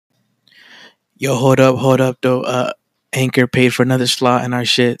Yo, hold up, though. Anchor paid for another slot in our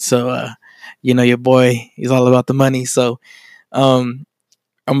shit, so your boy, he's all about the money. So, um,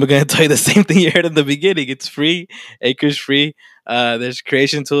 I'm gonna tell you the same thing you heard in the beginning. It's free. Anchor's free. There's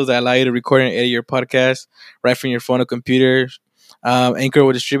creation tools that allow you to record and edit your podcast right from your phone or computer. Anchor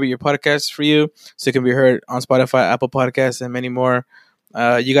will distribute your podcast for you, so it can be heard on Spotify, Apple Podcasts, and many more.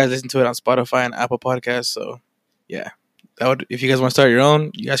 You guys listen to it on Spotify and Apple Podcasts. So, yeah, if you guys want to start your own,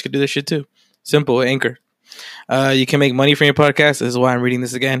 you guys could do this shit too. Simple, Anchor. You can make money from your podcast. This is why I'm reading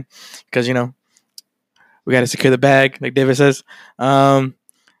this again, because we got to secure the bag, like David says.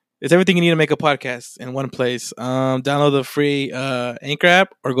 It's everything you need to make a podcast in one place. Download the free Anchor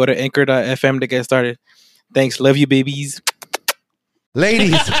app or go to anchor.fm to get started. Thanks. Love you, babies.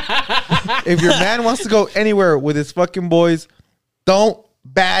 Ladies, if your man wants to go anywhere with his fucking boys, don't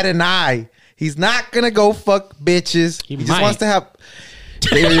bat an eye. He's not going to go fuck bitches. He just wants to have...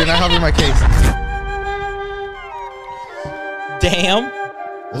 David, you're not helping my case. Damn.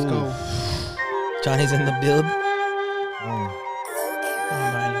 Let's go. Johnny's in the build.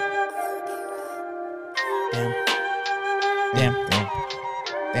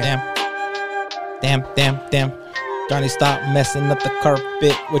 Damn. Johnny, stop messing up the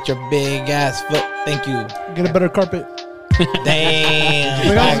carpet with your big ass foot. Thank you. Get a better carpet. Damn.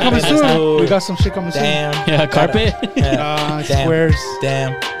 We got some coming soon. We got some shit coming soon. Yeah, carpet. Squares.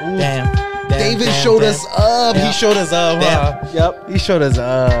 Damn. David showed us up. Yeah. He showed us up. Damn. Yep. He showed us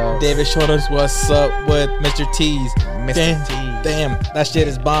up. David showed us what's up with Mr. T's. Mr. T. Damn. That shit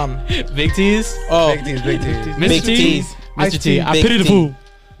is bomb. Big T's. Oh. Big T's, big T's. Big T's. Mr. T. I Big pity the T. fool.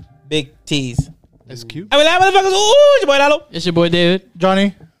 Big T's. That's cute. I mean, motherfuckers. Ooh, your boy Lalo. It's your boy David.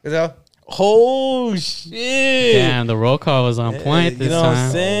 Johnny. Is that? Oh, shit. Damn, the roll call was on point this You know what I'm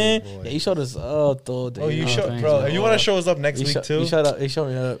time. saying? Oh, boy. Yeah, you showed us up, though. Dude. Oh, you Oh, showed, thanks, bro. bro. If you want to show us up next week too, You showed up. You showed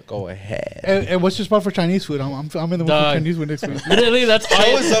me up. go ahead. And what's your spot for Chinese food? I'm in the mood for Dog. Chinese food next week. Literally, that's all.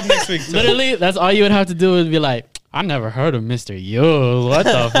 Show us up next week too. Literally, that's all you would have to do is be like, I never heard of Mr. Yo. What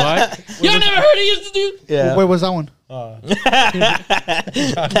the fuck? Y'all never heard of this dude? Yeah. Wait, what's that one?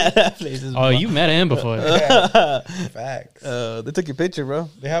 That place is Oh, you met him before. Facts. they took your picture, bro.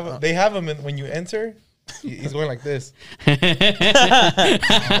 They have him when you enter. He's going like this. The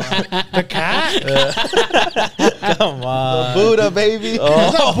cat? Come on. Buddha, baby.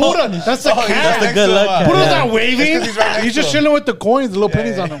 That's not Buddha. That's the cat. That's the good luck cat. Buddha's Yeah. not waving. He's right next He's just to him. chilling with the coins, the little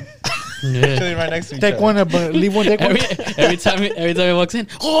pennies yeah. on them. Yeah. Chilling right next to each Take other. one, but leave one, take one. Every time he walks in,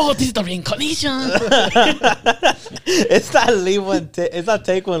 oh, this is the reincarnation. It's not leave one. It's not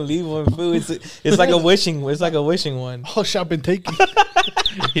take one, leave one food. It's like a wishing. It's like a wishing one. Oh, shit, I've been taking.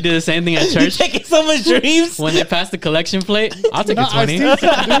 He did the same thing at You church. taking someone's dreams? When they passed the collection plate, I'll take No, a 20.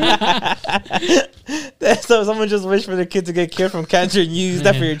 I still So someone just wished for their kid to get cured from cancer, and you use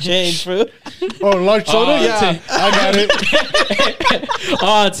that for your change, bro. Oh, large soda? Oh, Yeah, I got it.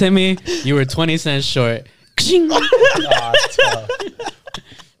 Oh, Timmy, you were 20 cents short.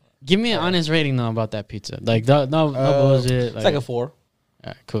 Give me an honest rating though about that pizza. Like no bullshit. It's like a 4.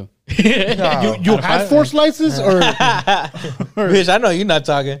 Alright, cool. No. You had 4 slices, or Bitch, I know you're not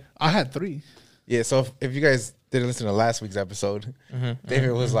talking. I had 3. Yeah, so if you guys didn't listen to last week's episode,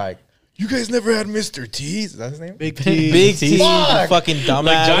 David was like, "You guys never had Mr. T's." Is that his name? Big T. Big T, Fuck. fucking dumbass.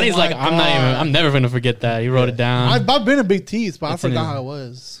 Like Johnny's my like, I'm never gonna forget that. He wrote it down. I've been a Big T's, but It's I in forgot his- how it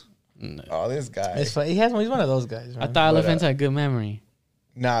was. Oh, this guy. It's funny. He's one of those guys. I Right? thought elephants had good memory.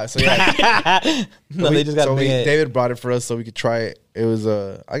 Nah, so yeah. No, they just got so big head. David brought it for us so we could try it. It was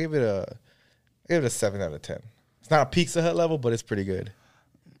I give it a 7 out of 10. It's not a Pizza Hut level, but it's pretty good.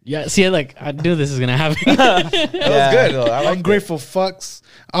 Yeah, see, like I knew this was gonna happen. It was good though. I like Ungrateful fucks.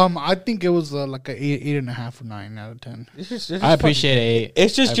 I think it was like a 8.5 or 9 out of 10. It's just I appreciate it.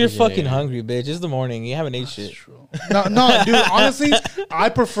 It's just I you're appreciate fucking it. hungry, bitch. It's the morning. You haven't ate shit. No, dude. Honestly, I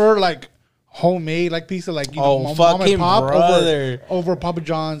prefer like homemade like pizza, like Oh, mom fucking and pop brother. over Papa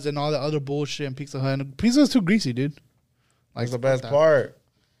John's and all the other bullshit and Pizza Hut. And pizza is too greasy, dude. Like That's the best that. part.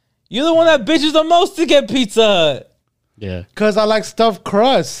 You're the one that bitches the most to get Pizza Hut. Yeah, Cause I like stuffed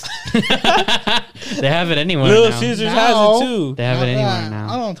crust. they have it anywhere Little now. Caesars Now- has it too. They have it anywhere I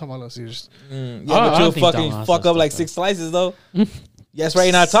now. don't talk about Little Caesars. Yeah, I but don't you'll think fucking Domino's fuck has up like stuff 6 slices though. That's right.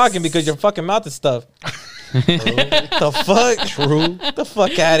 You're not talking because your fucking mouth is stuffed. The fuck? True. Get the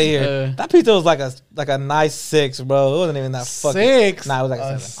fuck out of here. That pizza was like a nice 6, bro. It wasn't even that fucking 6? Nah, it was like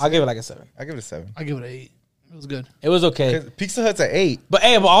a 7. I'll give it like a 7. I give it a 7. I give it an 8. It was good. It was okay. 'Cause Pizza Hut's at 8. But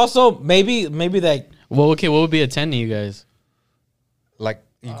hey, but also maybe that Well, okay, what would be a 10 to you guys? Like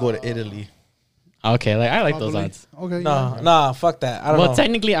you go to Italy. Okay, like I like those Probably. odds. Okay. nah, fuck that. I don't Well, know.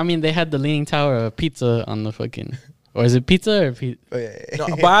 technically, I mean, they had the Leaning Tower of Pizza on the fucking Or is it pizza or pizza? No,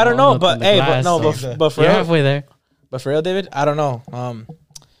 but I don't know. Oh, But the hey, glass, but for You're real, halfway there. but for real, David, I don't know.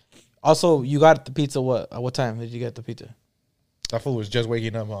 Also, you got the pizza. What time did you get the pizza? That fool was just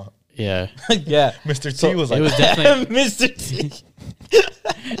waking up, huh? Yeah. Yeah, Mr. T So, was It like, was definitely Mr. T.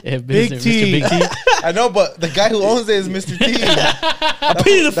 Big Mr. T. Big T. I know, but the guy who owns it is Mr. T.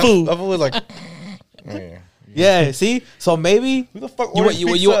 Pizza food. That fool was like, man, Yeah, see, so maybe who the fuck you orders you,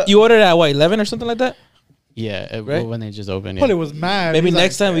 pizza? you ordered at what 11 or something like that. Yeah, Right? when they just opened But it. it was mad. Maybe He's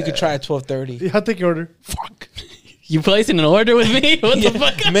next like, time we could try at 12:30. Yeah, I'll take your order. Fuck. You placing an order with me? What the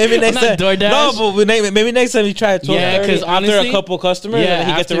fuck? Maybe next I'm not time. DoorDash. No, but maybe next time you try at 12:30. Yeah, 'cause after honestly- a couple customers, and then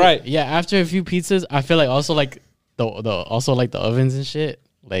he gets it right. Yeah, after a few pizzas, I feel like also like the ovens and shit,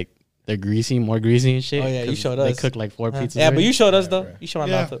 like they're more greasy and shit. Oh, yeah, you 'cause showed They us. cook like 4 pizzas. Yeah, but already. you showed us though. You showed my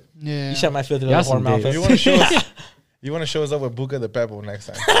Yeah. mouth up. Yeah. You shut my filthy Y'all little some whore mouth dick. You up. want to show us? You want to show us up with Buca de Beppo next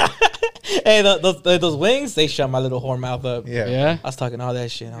time? Hey, those wings, they shut my little whore mouth up. Yeah. Yeah, I was talking all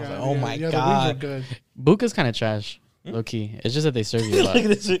that shit. I was Yeah, like, oh yeah, my yeah, god. The wings are good. Buca's kind of trash, low key. It's just that they serve you a lot. Look at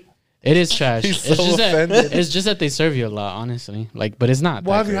this shit. It is trash. He's it's so just offended. that it's just that they serve you a lot, honestly. Like, but it's not.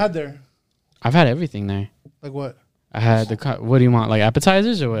 What that have you good. had there? I've had everything there. Like what? I had what do you want, like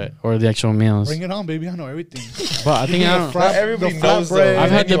appetizers or what, or the actual meals? Bring it on, baby. I know everything. But I think I don't. Not everybody the knows flatbread. though.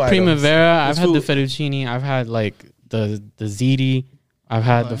 I've had the Menu items. primavera. I've This had the food- fettuccine. I've had like the ziti. I've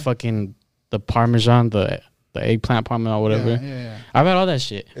had the Okay. fucking the parmesan, the eggplant parmesan or whatever. Yeah. I've had all that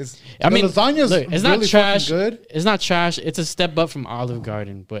shit. It's, I mean, lasagna's look, it's really not trash. fucking good. It's not trash. It's a step up from Olive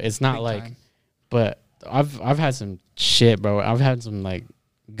Garden, but it's not Big like. time. But I've had some shit, bro. I've had some like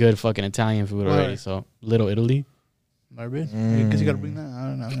good fucking Italian food Right. already. So Little Italy. Never been. Because you gotta bring that. I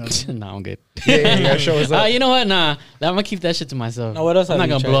don't know. Nah, I'm good. yeah, you gotta show us up. You know what? Nah, I'm gonna keep that shit to myself. No, what else I'm have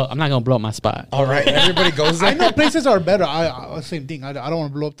not you gonna blow. I'm not gonna blow up my spot. All right, everybody goes I there. know places are better. Same thing. I don't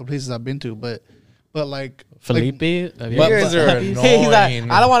want to blow up the places I've been to, but like Felipe, You guys are Hey, he's like,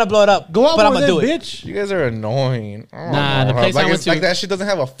 annoying. I don't want to blow it up, go out but I'm more gonna than do it. bitch. You guys are annoying. I don't Nah, know, the place like I went it's like to- that shit doesn't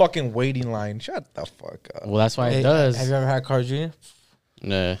have a fucking waiting line. Shut the fuck up. Well, that's why Hey, it does. Have you ever had Carl's Jr.?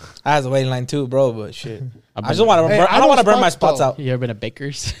 Nah. I was a waiting line too, bro. But shit, I've I been- just want to. Hey, I I don't know want to burn my spots, spots though. out. You ever been at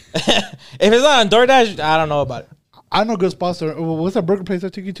Baker's? If it's not on DoorDash, I don't know about it. I know good spots. What's that burger place I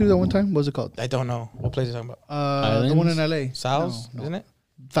took you to that one time? What's it called? I don't know what place you're talking about. The one in Islands? LA. Sal's, No. isn't it?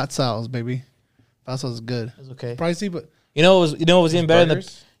 Fat Sal's, baby. Fat Sal's is good. It's okay. Pricey, but You know what was even better than the.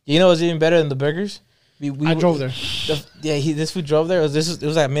 Burgers? You know what was even better than the burgers? We I drove there. This food drove there. It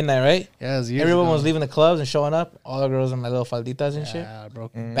was at midnight, right? Yeah, it was years Everyone ago. was leaving the clubs and showing up. All the girls in like little falditas and shit. Yeah, bro.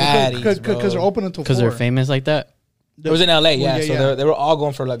 Baddies, bro. Because they're open until 4. Because they're famous like that. It was in LA, yeah. yeah, So yeah. they were all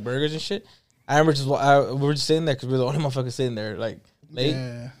going for like burgers and shit. I remember we were just sitting there because we were the only motherfuckers sitting there like late.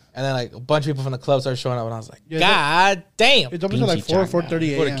 Yeah. And then like a bunch of people from the club started showing up, and I was like, Yeah, God damn. It's open until like Pinky 4:30 Go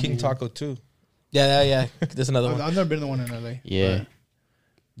to a.m. King Taco too. Yeah. There's another I've one. never been to the one in LA. Yeah. but-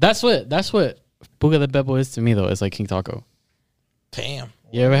 That's what Buca de Beppo is to me though. It's like King Taco. Damn.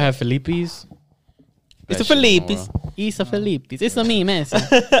 You ever had Felipe's? It's That a shit don't Felipe's. roll. It's a Felipe's. It's a me,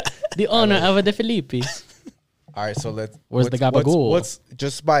 Messi. The owner of the Felipe's. All right, so let's. Where's the gabagool? What's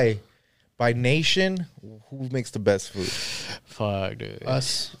just by nation? Who makes the best food? Fuck, dude.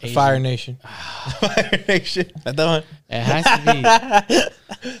 Us. Asian. Fire Nation. Nation. That one. It has to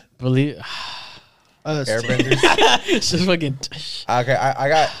be. Believe. Us. Airbenders. It's just fucking Okay,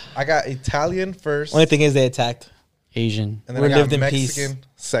 I got Italian first, Only thing is they attacked. Asian. and then we I got lived in peace. Mexican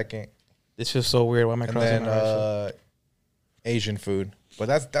second, This feels so weird. Why am I and crossing then my shit? Asian food.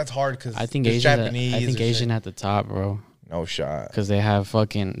 But that's hard because I think Asian. Japanese. I think or Asian shit. at the top, bro. No shot. Because they have pho.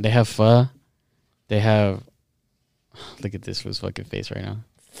 They have. Look at this fool's fucking face right now.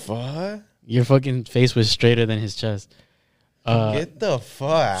 What? Your fucking face was straighter than his chest. Get the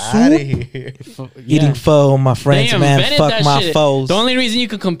fuck out of here. Eating pho, my friends, They man. invented Fuck that my shit. foes. The only reason you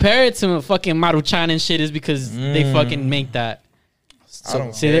could compare it to a fucking Maruchan and shit is because they fucking make that. I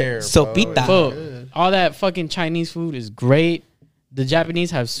don't see that- care. Sopita. bro. Fuck. All that fucking Chinese food is great. The Japanese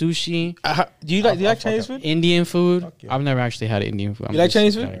have sushi, Do you like Chinese food? Indian food. yeah. I've never actually had Indian food. I'm You like just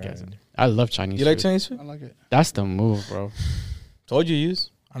Chinese food? kinda guessing. I love Chinese You food. like Chinese food? I like it. That's the move, bro. Told you, use.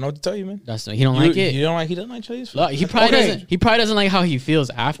 I know what to tell you, man. That's he don't like it. You don't like. He doesn't like Chinese food. Look, he probably Okay. doesn't. He probably doesn't like how he feels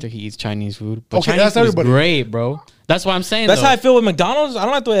after he eats Chinese food. But Okay, Chinese that's food is everybody. great, bro. That's what I'm saying. That's though. how I feel with McDonald's. I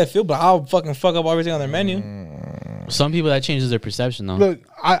don't like the way I feel, but I'll fucking fuck up everything on their menu. Some people that changes their perception though. Look,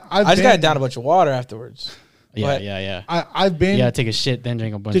 I just got down a bunch of water afterwards. yeah. I've been Yeah, take a shit, then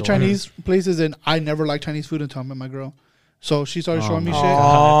drink a bunch to of water. Chinese places, and I never liked Chinese food until I met my girl. So she started showing me shit.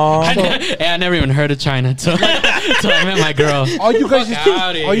 I never even heard of China until I met my girl. All you guys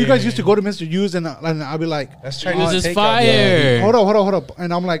Fuck used to go to Mr. U's and I'll be like, That's This Chinese is takeout. fire. hold up,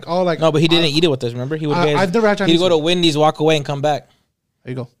 and I'm like, oh, like No, but he didn't eat it with us. Remember, he would. I've never had Chinese He'd go to food. Wendy's, walk away, and come back.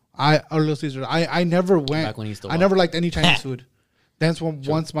 There you go. Little Caesar. I never went. Back when he used to I walk. never liked any Chinese food. That's when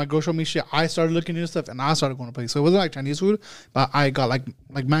once my girl showed me shit, I started looking into stuff and I started going to places. So it wasn't like Chinese food, but I got like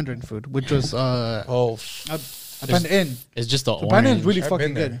Mandarin food, which was Oh, a Panda Inn. It's just the So Panda Inn's orange. really I've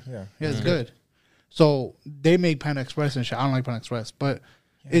fucking been good. there. Yeah, it's good. So they make Panda Express and shit. I don't like Panda Express, but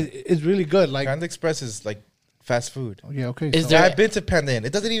it's really good. Like, Panda Express is like fast food. yeah, okay. Is so- there- I've been to Panda Inn.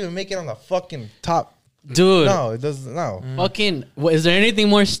 It doesn't even make it on the fucking top. Dude. No, it doesn't. No. Fucking, is there anything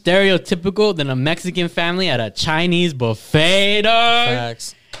more stereotypical than a Mexican family at a Chinese buffet, dog?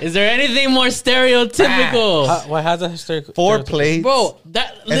 facts. Is there anything more stereotypical? Why has that hysterical? 4 plates, Bro,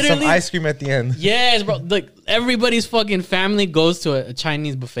 that and some literally. ice cream at the end. Yes, bro. Like everybody's fucking family goes to a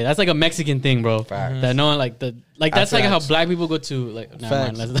Chinese buffet. That's like a Mexican thing, bro. Facts. That no one that's like how Facts. black people go to like. Never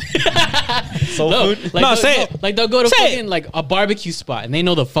mind, Facts. let's- Soul No, food. like No, they'll- say no, it. Like they'll go to Say fucking like a barbecue spot and they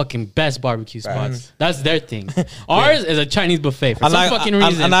know the fucking best barbecue spots. Facts. That's their thing. Ours is a Chinese buffet for some fucking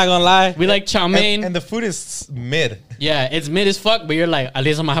reason. I'm not gonna lie. We like chow mein. And the food is mid. Yeah, it's mid as fuck, but you're like, at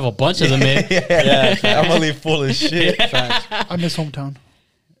least I'm gonna have a bunch of the mid. Yeah, I'm gonna leave full of shit. I miss hometown.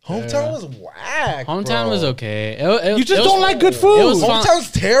 Hometown was whack. Hometown bro. was okay. You just don't like good food. It was fun.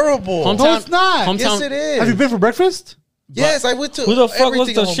 Hometown's terrible. Hometown- No, it's not. Hometown- Yes, it is. Have you been for breakfast? Yes, I went to. Who the fuck was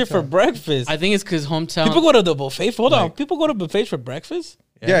everything the in shit for Hometown. breakfast? I think it's because hometown. People go to the buffet. Hold on, people go to buffets for breakfast.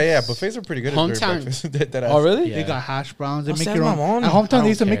 Yeah, buffets are pretty good. Hometown- At breakfast. that Oh really? Yeah. They got hash browns. They Oh, make say your my own. mom. At I hometown, don't they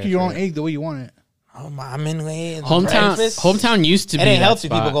used to make care you your for own it. egg the way you want it. Oh my, I'm in way. Hometown used to be It ain't that healthy.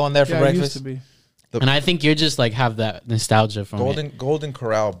 spot. People going there for Yeah, it used breakfast. to be. And I think you're just like have that nostalgia from it. Golden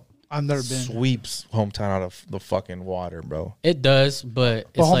Corral I've never been. sweeps hometown out of the fucking water, bro. It does, but it's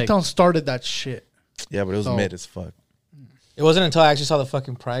But like hometown started that shit. Yeah, but it was So- mid as fuck. It wasn't until I actually saw the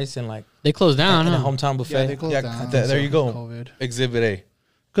fucking price and like they closed down. in a Huh? hometown Yeah, buffet. they closed Yeah, down. there you go. COVID. Exhibit A.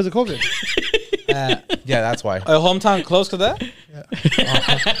 Because of COVID. Yeah, that's why. A hometown close to that?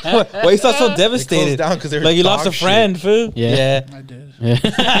 Why you sound so They closed devastated? down because they're Like you lost a dog friend, fool. Yeah. I did.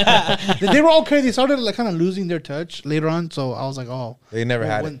 Yeah. They were okay. They started like kind of losing their touch later on. So I was like, oh. Shit. They never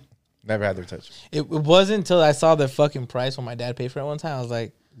had when- it. Never had their touch. It wasn't until I saw the fucking price when my dad paid for it one time. I was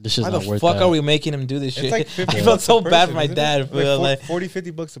like, This is why not the worth fuck that. are we making him do this shit? It's like 50 I felt bucks so a bad person, for my isn't it? dad. Fool. Like, 40, 50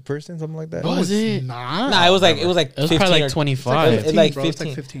 bucks a person, something like that. Was it? Nah. nah, it was like 15 probably like or- 25. It's like 15, bro. It's 15.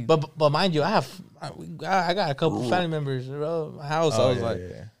 like 15. But mind you, I got a couple family members, bro. My house. I Oh, was yeah, like,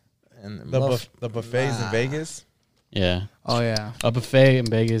 yeah. and The buffets in Vegas. Yeah. Oh, yeah. A buffet in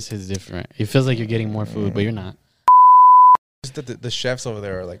Vegas is different. It feels like you're getting more food, but you're not. Just the chefs over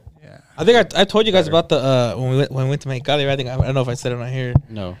there are like, Yeah. I think I told you guys about the when we went to Mexicali. Right? I don't know if I said it on here.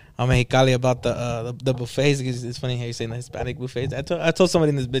 No. On Mexicali about the buffets. It's funny how you're saying the Hispanic buffets. I told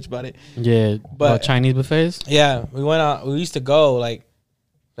somebody in this bitch about it. Yeah. But Chinese buffets? Yeah, we went out. We used to go like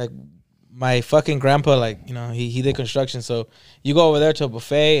my fucking grandpa. Like he did construction, so you go over there to a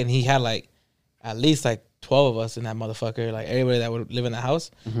buffet, and he had like at least like 12 of us in that motherfucker. Like everybody that would live in the house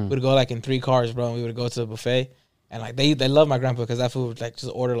would go like in 3 cars, bro. And we would go to the buffet. And like they love my grandpa because that food would like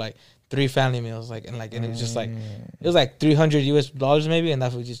just order like 3 family meals, like and it was just like it was like $300 US maybe, and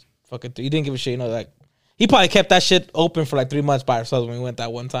that food just fucking. He didn't give a shit, like he probably kept that shit open for like 3 months by ourselves when we went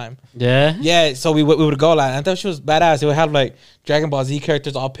that one time. Yeah. Yeah, so we would go like, I thought she was badass. It would have like Dragon Ball Z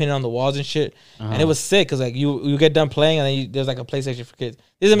characters all pinned on the walls and shit, and it was sick because like you get done playing and then there's like a PlayStation for kids.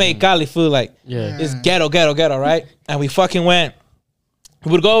 This is Mexicali food, like Yeah. it's ghetto, right? And we fucking went.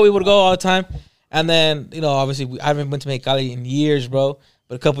 We would go all the time. And then, obviously, I haven't been to Mexicali in years, bro.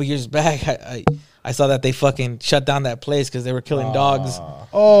 But a couple years back, I saw that they fucking shut down that place because they were killing dogs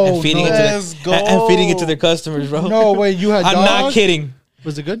Oh, and feeding no. Let's go. and feeding it to their customers, bro. No, wait. You had I'm dogs? not kidding.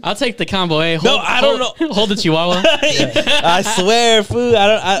 Was it good? I'll take the combo A. No, I don't know. Hold the Chihuahua. I swear, food.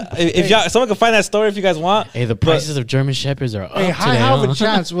 If y'all, someone can find that story if you guys want. Hey, the prices of German Shepherds are up Hey, today. how high of huh? a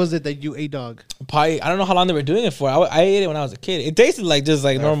chance was it that you ate dog? Probably, I don't know how long they were doing it for. I ate it when I was a kid. It tasted like just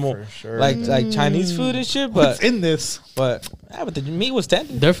like normal, for sure. like Chinese food and shit. What's But in this? but the meat was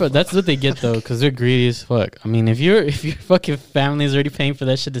tender. That's what they get though, because they're greedy as fuck. I mean, if your fucking family is already paying for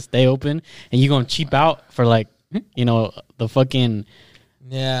that shit to stay open, and you gonna cheap out for like, the fucking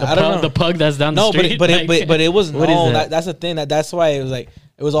Yeah, the I don't pug, know. the pug that's down the No, street. but like, it was what is known. that? That's the thing. That's why it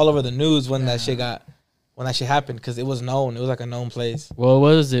was all over the news when that shit happened because it was known. It was like a known place. Well, what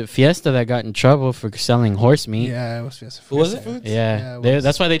was it? Fiesta that got in trouble for selling horse meat. Yeah, it was Fiesta Who was it? Foods. Yeah, it they, was.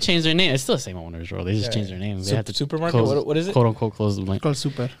 that's why they changed their name. It's still the same owners, bro. They just changed their name. They had to Supermarket. close, What is it? quote unquote close the link. It's called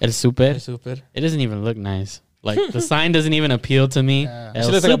Super. It's super. Super. It doesn't even look nice. Like the sign doesn't even appeal to me. Yeah. It She was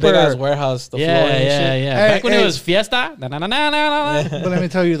looks like a big ass super. warehouse. The floor Yeah, and yeah, shit. yeah. Hey, Back when hey. it was fiesta, because But let me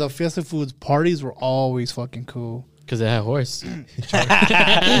tell you, the Fiesta Foods parties were always fucking cool. it had horse.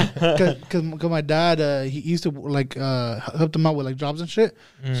 Cause my dad, he used to like help them out with like jobs and shit.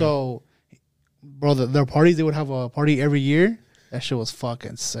 So, bro, their parties, they would have a party every year. That shit was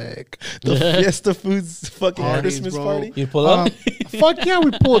fucking sick. The Fiesta Foods fucking Parties, Christmas bro. party. You pull up. Fuck yeah,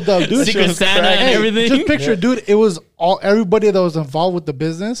 we pulled up, dude. Secret was Santa and Hey, everything. just picture, dude. It was all everybody that was involved with the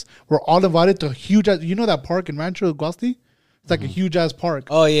business were all invited to a huge. You know that park in Rancho Guasti? It's like a huge ass park.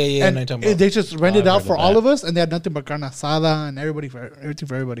 Oh yeah, yeah. And I know what you're talking about. they just rented I've out heard for of all that. of us, and they had nothing but carne asada and everything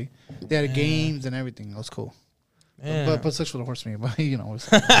for everybody. They had games and everything. It was cool. Yeah. But sex for the horse meat, but you know, it was,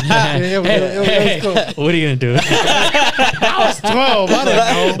 it was cool. What are you gonna do? I was 12. I don't know.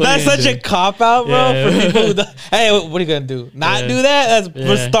 That's What are you such gonna a cop out, bro. Yeah. For people who hey, what are you gonna do? Not Yeah. do that? That's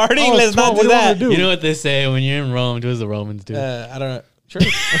we're Yeah. starting. Oh, Let's it's not 12. What do do you wanna that. do? You know what they say when you're in Rome, do as the Romans do. I don't know. True.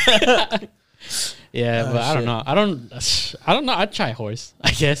 Yeah, Oh, but I don't shit. know. I don't know. I'd try horse.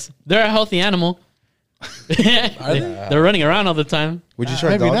 I guess they're a healthy animal. They're running around all the time. Would you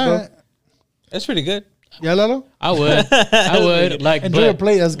try Maybe dog not. though? That's pretty good. Yeah, Lalo? I would. I would like. Enjoy but your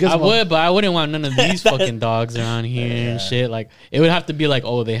plate. That's good. I would, but I wouldn't want none of these fucking dogs around here and shit. Like it would have to be like,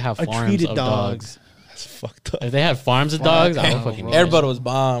 oh, they have A farms treated of dog. dogs. That's fucked up. If they had farms of dogs, I would hell, fucking. bro. Everybody was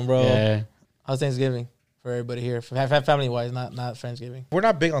bomb, bro. Yeah. How's Thanksgiving for everybody here? Family wise, not Friendsgiving. We're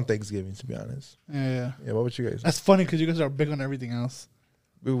not big on Thanksgiving, to be honest. Yeah. Yeah, what about you guys? That's funny because you guys are big on everything else.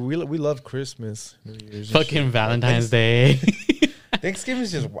 We love Christmas, New Year's, and Fucking shit. Valentine's Day. Thanksgiving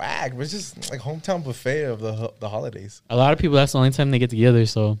is just whack. But it's just like hometown buffet of the holidays. A lot of people. That's the only time they get together.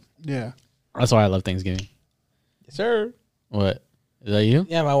 So Yeah. that's why I love Thanksgiving. Yes, sir. What is that you?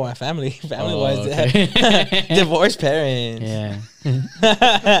 Yeah, my family. Family Oh, wise, okay. divorced parents.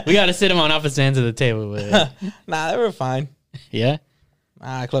 Yeah. We got to sit them on opposite ends of the table. But Nah, they were fine. yeah.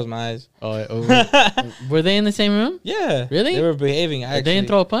 I closed my eyes. Were they in the same room? Yeah, Really? They were behaving. They Actually, didn't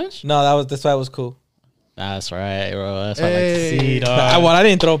throw a punch? No, that's why it was cool. That's right, bro. That's what I like to see, Hey. dog. I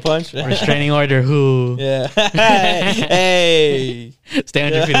didn't throw a punch. Restraining order, who? Yeah. Hey. Stay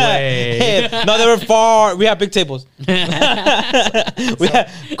 100 feet away. Hey. No, they were far. We have big tables. We have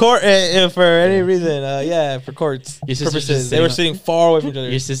court for any reason. Yeah, for courts Your sister's purposes. just They were sitting sitting far away from each other.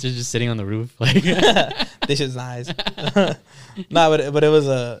 Your sister's just sitting on the roof. Like, This shit's nice. Nah, but it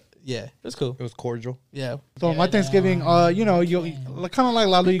was yeah, it was cool. It was cordial. Yeah. So my Thanksgiving, you know, you kind of like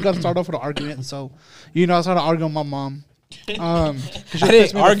Lalo, you got to start off with an argument. So, you know, I started arguing with my mom. I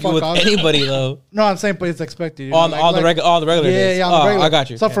didn't argue with anybody though. No, I'm saying, but it's expected. You know, On like- the regular Yeah, days. yeah, on the Oh, regular. I got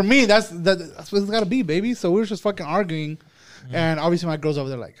you. So for me, that's what it's got to be, baby. So we were just fucking arguing, and obviously my girl's over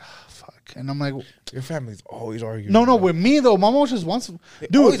there like, oh, fuck, and I'm like, Your family's always arguing. no, bro. with me though, my mom just wants, They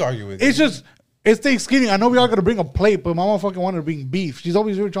dude. always argue with It's you. just. It's Thanksgiving. I know we all got to bring a plate, but my mom fucking wanted to bring beef. She's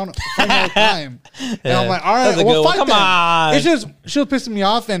always really trying to find all the time. And I'm like, all right, That's a well, good one. fight Come then. on. It's just she was pissing me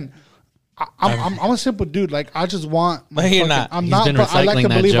off, and I'm a simple dude. Like I just want. But you're not. I'm He's not. been But I like recycling to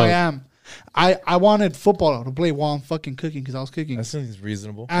that believe I joke. am. I wanted football to play while I'm fucking cooking because I was cooking. That seems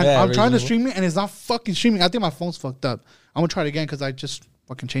reasonable. And Yeah, I'm trying to reasonable. stream it, and it's not fucking streaming. I think my phone's fucked up. I'm gonna try it again because I just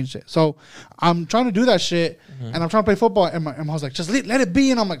fucking changed it. So I'm trying to do that shit, and I'm trying to play football. And my was like, just let it be.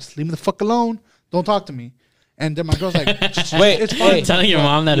 And I'm like, just leave me the fuck alone. Don't talk to me. And then my girl's like, Wait, it's hey, fine. telling your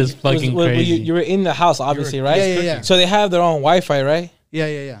mom that is fucking crazy. You were in the house, obviously, right? Yeah. So they have their own Wi-Fi, right?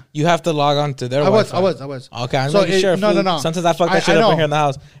 Yeah. You have to log on to their I was. Wi-Fi. Okay, I'm So making sure. no. fool. Sometimes I fuck that I shit up know. in here in the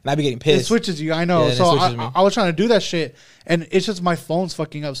house, and I be getting It pissed. switches you. I know. Yeah, it so switches me. I was trying to do that shit, and it's just my phone's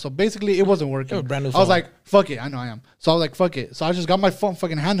fucking up. So basically, it wasn't working. You have a brand new I was phone. like, fuck it. I know I am. So I was like, fuck it. So I just got my phone,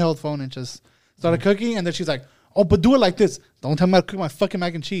 fucking handheld phone, and just started cooking. And then she's like, oh, but do it like this. Don't tell me how to cook my fucking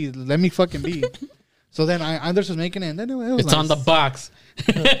mac and cheese. Let me fucking be. So then I just was making it, and then it was It's nice. on the box.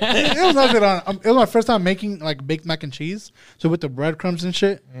 It was nice. It was my first time making like baked mac and cheese. So with the breadcrumbs and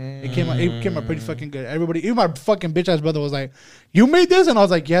shit, it came out pretty fucking good. Everybody, even my fucking bitch ass brother was like, "You made this?" And I was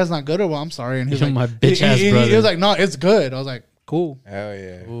like, "Yeah, it's not good." Or well, I'm sorry. And he was Even like, my bitch ass he brother. was like, "No, it's good." I was like, "Cool." Hell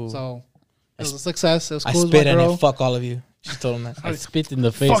yeah. So it was a success. It was I cool. spit with in my it. girl. Fuck all of you. Just told him that. I spit in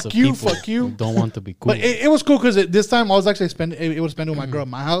the face Fuck of you, people fuck you. who don't want to be cool. But it was cool because this time I was actually able to spend it with my girl at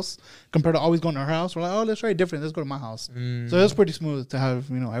my house compared to always going to her house. We're like, oh, let's try it different. Let's go to my house. So it was pretty smooth to have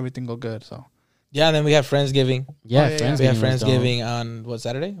everything go good. So Yeah, and then we have Friendsgiving. yeah, Oh, yeah, Friendsgiving. We have was dope. Friendsgiving on what,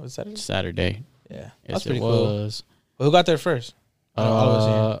 Saturday? Was Saturday? Saturday. Yeah, Yes, that's it pretty cool. was. Well, who got there first? All of us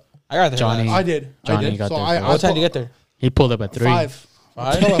here. I got there. Johnny. last. I did. Johnny I did. got so there I, first. I What time did you get there? He pulled up at 3.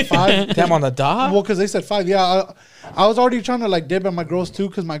 Tell at 5. Damn, on the dot. Well, because they said 5. Yeah, I was already trying to like dip at my girls too,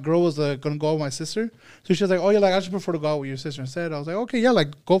 because my girl was gonna go out with my sister. So she was like, "Oh yeah, like I just prefer to go out with your sister instead." I was like, "Okay, yeah,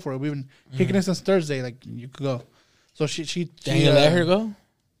 like go for it. We've been kicking it since Thursday. Like you could go." So she Dang, you let her go?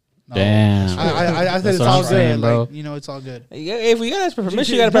 No. Damn. I said That's it's what all I'm good, saying, bro. like, it's all good. Yeah, if we gotta ask for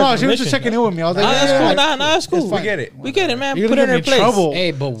permission, you gotta No, ask she for was just permission. checking in with me. I was like, Nah, that's yeah, cool. like, Nah, that's cool. it's fine. We get it. We get it, man. You're Put gonna her in get her me in place. trouble.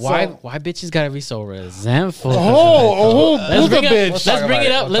 Hey, but why So- why bitches gotta be so resentful? Let's Let's bring bitch. it. Let's bring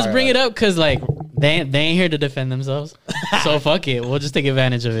it up. Let's talk bring it about up because like they ain't here to defend themselves. So fuck it. We'll just take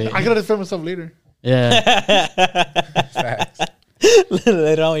advantage of it. I gotta defend myself later. Yeah. Facts.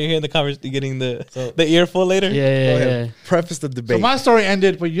 Later on, you're hearing the conversation, getting the earful later. Yeah. Go Yeah. ahead. Yeah. Preface the debate. So my story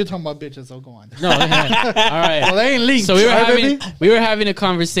ended, but you're talking about bitches. So go on. No. Yeah. All right. Well, they ain't linked. So we were right, having baby? a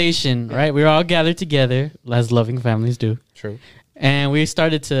conversation, right? We were all gathered together, as loving families do, True. and we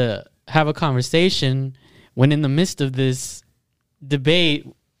started to have a conversation. When in the midst of this debate,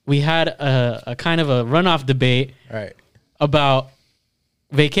 we had a kind of a runoff debate Right. about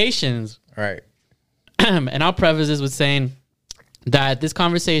vacations. Right. And I'll preface this with saying that this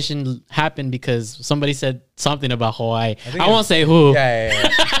conversation happened because somebody said something about Hawaii. I won't say who. Yeah.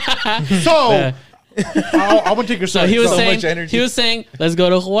 So I want to take your So side. he was So saying, much energy. let's go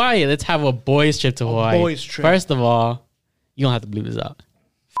to Hawaii. Let's have a boys trip to Hawaii. boys trip. First of all, you don't have to bleep this out.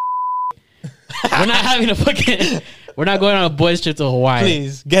 We're not having a fucking. We're not going on a boys trip to Hawaii.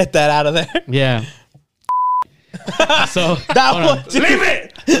 Please get that out of there. Yeah. So That hold on. one. Leave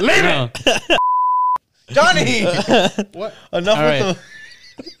it. Leave No. Johnny. What? Enough All with right.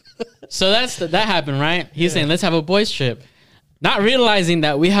 So that happened, right? He's saying let's have a boys trip, not realizing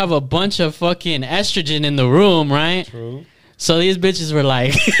that we have a bunch of fucking estrogen in the room, right? True. So these bitches were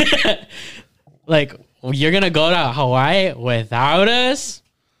like, like you're gonna go to Hawaii without us?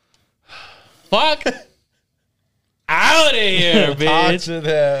 Fuck out of here, Talk bitch. to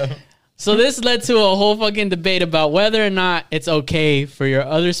them. So this led to a whole fucking debate about whether or not it's okay for your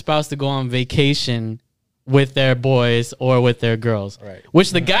other spouse to go on vacation with their boys or with their girls. Right.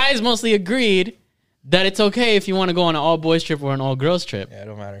 Which the guys mostly agreed that it's okay if you want to go on an all boys trip or an all girls trip. Yeah, it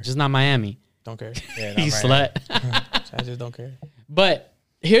don't matter. Just not Miami. Don't care. Yeah, You not right. slut. I just don't care. But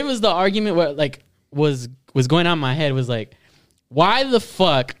here was the argument where like was going on in my head was like, why the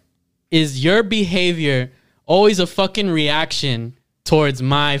fuck is your behavior always a fucking reaction towards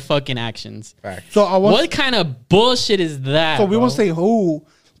my fucking actions? Facts. So I want. What kind of bullshit is that? So we bro? won't say who,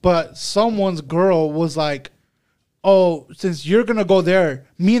 but someone's girl was like, "Oh, since you're gonna go there,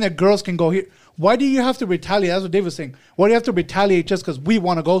 me and the girls can go here. Why do you have to retaliate?" That's what Dave was saying. Why do you have to retaliate just because we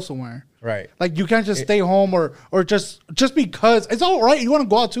want to go somewhere? Right. Like you can't just stay home or just because it's all right. You want to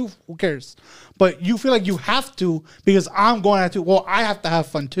go out too. Who cares? But you feel like you have to because I'm going out too. Well, I have to have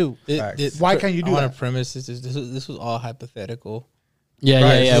fun too. Why can't you do I want that? to premise this was all hypothetical. Yeah,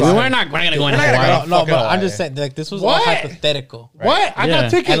 Right, yeah. so We're I- not gonna go in We're not gonna Hawaii. go- No, fucking but I'm Hawaii. just saying like this was What? all hypothetical. What? I Yeah. got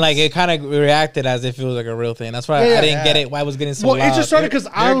tickets. And like it kind of reacted as if it was like a real thing. That's why Yeah, I didn't yeah. get it. Why it was getting so well, loud. it just started because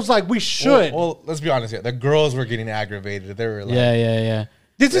I was like, we should. Well, let's be honest here. The girls were getting aggravated. They were like, Yeah, yeah, yeah.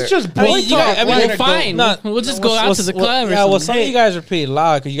 This is just I mean, boy you guys- talk. I mean, Like, Well, fine. No, we'll just go out to the club. Yeah, or well, something. some of you guys are pretty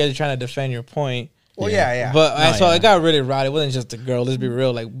loud because you guys are trying to defend your point. well, yeah. But so yeah. it got really rowdy. It wasn't just a girl. Let's be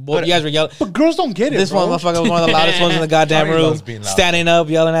real. Like both you guys were yelling. but girls don't get it. This bro. one motherfucker was one of the loudest ones in the goddamn Johnny room, loves being loud. standing up,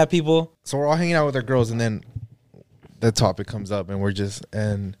 yelling at people. So we're all hanging out with our girls, and then the topic comes up, and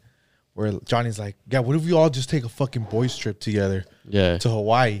Johnny's like, yeah, what if we all just take a fucking boys trip together Yeah. to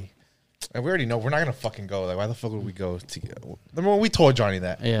Hawaii? And we already know we're not gonna fucking go. Like, why the fuck would we go together? Remember when we told Johnny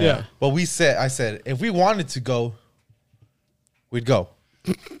that? Yeah. Yeah. But I said, if we wanted to go, we'd go.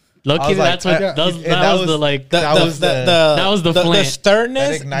 Low-key, I was like, that's what yeah. that And was the like. that was the- that was the flint. sternness,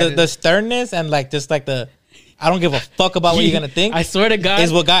 That ignited- the sternness, and like just like the I don't give a fuck about what you're gonna think. I swear to God,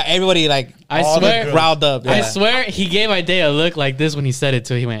 is what got everybody like I all the swear, girls. riled up. I Yeah. swear, he gave Isaiah a look like this when he said it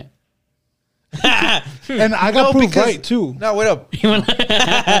too. He went, And I got No, proved because- right too. No, wait up. he went,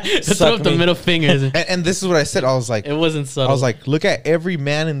 throw Suck up the me. middle fingers. And this is what I said. I was like, It wasn't subtle. I was like, look at every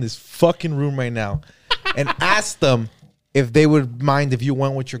man in this fucking room right now, and ask them if they would mind if you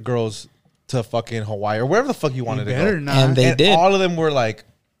went with your girls to fucking Hawaii or wherever the fuck you wanted to Better go. not. And they did. All of them were like,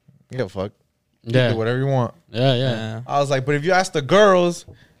 yeah, fuck, yeah, do whatever you want. yeah. Yeah. I was like, but if you ask the girls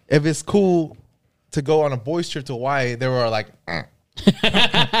if it's cool to go on a boys trip to Hawaii, they were like,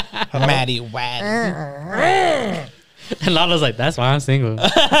 Maddie Wad. And Lala's like, that's why I'm single. No,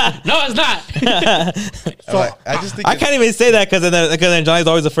 it's not. so I just think I can't even say that because then Johnny's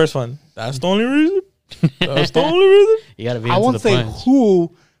always the first one. That's the only reason. That's the only reason. You gotta be. I into won't the say punch.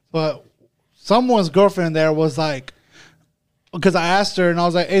 who, but someone's girlfriend there was like, because I asked her and I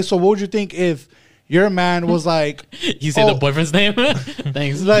was like, hey, so what would you think if your man was like, You say the boyfriend's name?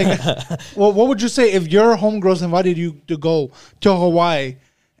 Thanks. like, well, what would you say if your homegirls invited you to go to Hawaii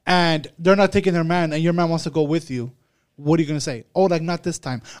and they're not taking their man and your man wants to go with you? What are you gonna say? Oh, like not this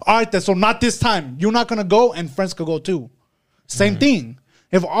time. All right, then, so not this time. You're not gonna go, and friends could go too. Same thing.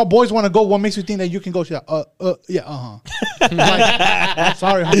 If all boys want to go, what makes you think that you can go? She's like, like,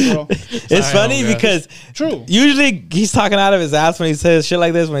 sorry, homegirl. It's funny because True. usually he's talking out of his ass when he says shit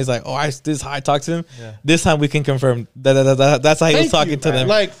like this. When he's like, "Oh, this is how I talk to him." Yeah. This time we can confirm that's how he was Thank talking you, to them.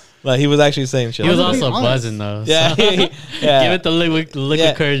 man. Like, he was actually saying shit. He was like being also honest. buzzing though. Yeah, so- yeah. Give it the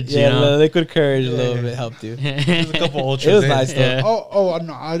liquid courage. Yeah, you know? the liquid courage a little bit helped you. There's a couple ultras. It was in. nice though. Yeah.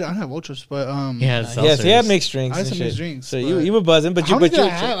 no, I don't have ultras, but Yeah, Yes, he had mixed drinks. I had and some shit. mixed drinks, So but- you were buzzing, but How you many did I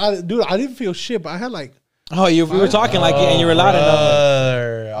have? Dude, I didn't feel shit, but I had like, oh, we were talking like it, and you were loud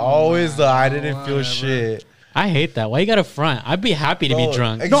enough. Always the I didn't feel shit. I hate that. Why you got to front? I'd be happy to be Bro,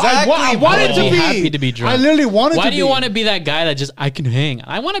 drunk. no, I wanted bro. to I'd be be happy to be drunk. I literally wanted to Why be. do you want to be that guy that just I can hang?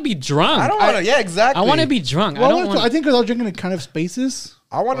 I want to be drunk. I don't want to. Yeah, exactly. I want to be drunk. Well, I don't want. I think because I was drinking in kind of spaces.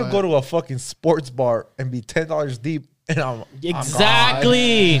 I want to go to a fucking sports bar and be $10 deep, and I'm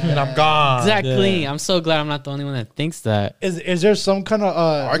Exactly. gone. And I'm gone. Exactly. I'm so glad I'm not the only one that thinks that. Is there some kind of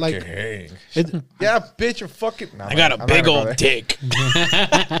I like? can hang. Is, Yeah, bitch, you're fucking. Nah, I got a I'm not big gonna go old there. dick.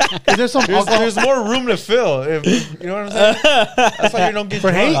 is there some alcohol? There's more room to fill. You know what I'm saying? That's why you don't get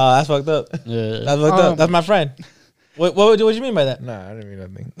For drunk. hate? Oh, that's fucked up. That's fucked up. That's my friend. What do you mean by that? Nah, I didn't mean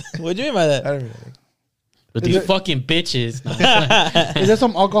nothing. What do you mean by I that? didn't mean nothing. But Is these it- fucking bitches. Nah. Is there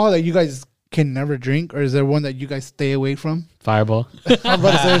some alcohol that you guys can never drink, or is there one that you guys stay away from? Fireball. I'm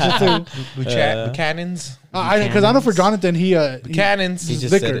about to say that shit too. Buchanan's. Because I know for Jonathan, he Buchanan's. He He's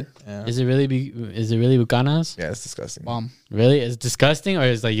just liquor. said it. Yeah. Is it really Bucanas? Yeah, it's disgusting. bomb. Really? It's disgusting, or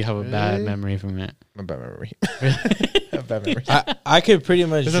is like you have a bad Really? memory from it? A bad memory. A bad memory. I could pretty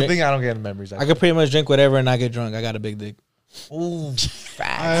much There's a drink, thing I don't get in memories. I could pretty much drink whatever and not get drunk. I got a big dick. Ooh,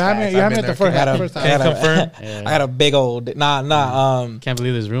 facts. You haven't at the first I got a, first I got time. a- Confirm. Yeah. I got a big old dick. Nah. Can't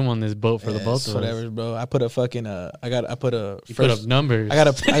believe there's room on this boat for the both of us. whatever, bro. I put a fucking I put a You put up first, numbers.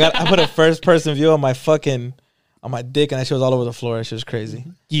 I put a first person view on my fucking on my dick, and that shit was all over the floor. That shit was crazy.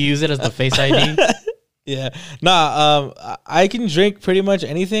 You use it as the face ID. Yeah. Nah. I can drink pretty much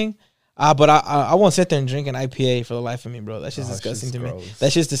anything. But I won't sit there and drink an IPA for the life of me, bro. That's just Oh, disgusting shit's to me. gross.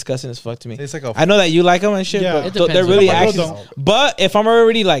 That's just disgusting as fuck to me. It's like a. I know that you like them and shit, Yeah. but It depends they're on really the actually. bottle, But if I'm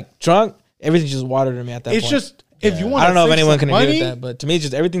already like drunk, everything's just water to me at that It's point. just if you want. I don't know if anyone can agree money, with that, but to me, it's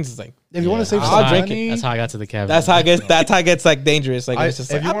just everything's just like If you want to save I'll some drink money, That's how I got to the cabin. that's how it gets. That's how it gets like dangerous. Like it's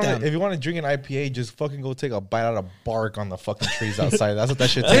just like if you I'm want down. to, if you want to drink an IPA, just fucking go take a bite out of bark on the fucking trees outside. That's what that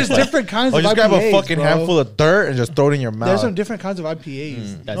shit there's tastes like. different kinds Or of just IPAs, grab a fucking bro. handful of dirt and just throw it in your mouth. There's some different kinds of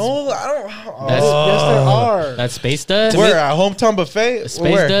IPAs. That's, No, I don't. That's- Yes, there are. that space does. Where at Hometown Buffet? Space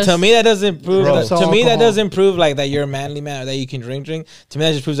Where? does. To me, that doesn't prove. Bro. That, That's to all me, that alcohol. doesn't prove like that you're a manly man or that you can drink. To me,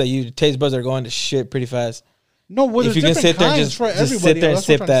 that just proves that your taste buds are going to shit pretty fast. No, well, If there's you can different sit there and kinds just for everybody. sit there and That's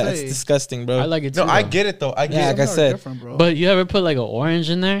what sip I'm that, trying that's to say. disgusting, bro. I like it too. No, I though. get it though. I get Yeah, it. like I Some are said. different, bro. But you ever put like an orange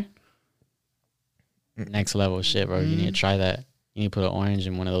in there? Next level shit, bro. You need to try that. You need to put an orange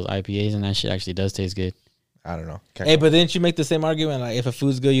in one of those IPAs, and that shit actually does taste good. I don't know. Hey, but didn't you make the same argument? Like, if a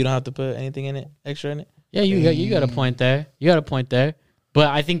food's good, you don't have to put anything in it, extra in it. Yeah, you got a point there. You got a point there. But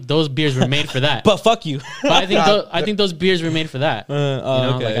I think those beers were made for that. But fuck you. But I think those beers were made for that. You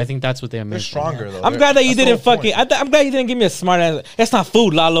know, like I think that's what they're made. They're for. stronger though. I'm glad that you That's the didn't whole fucking. point. I'm glad you didn't give me a smart answer. It's not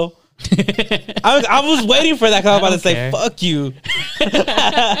food, Lalo. I was waiting for that because I was about to say, care. fuck you.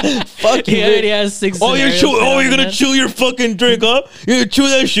 Fuck you. He already has 6. Oh, you're scenarios you're gonna down chew your fucking drink, huh? You're gonna chew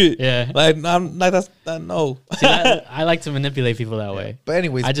that shit. there. Yeah. Like, I'm like no. See, I like to manipulate people that way. But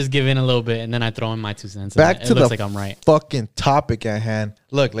anyways, I just give in a little bit and then I throw in my 2 cents. back and to it looks the like I'm right. fucking topic at hand.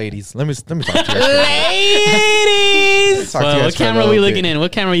 Look, ladies, let me talk to you. guys for a Ladies. Let's talk to you Well, guys what for a camera are we little looking bit. in?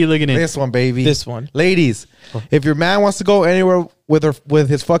 What camera are you looking in? This one, baby. This one. Ladies, if your man wants to go anywhere with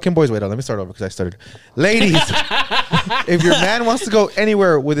his fucking boys, wait, let me start over because I started. Ladies, if your man wants to go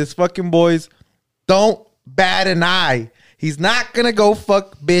anywhere with his fucking boys, don't bat an eye. He's not gonna go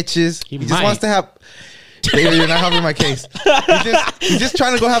fuck bitches. He just might. wants to have. Baby, you're not helping my case. He's just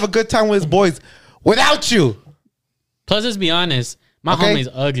trying to go have a good time with his boys without you. Plus, let's be honest. My Okay. homie's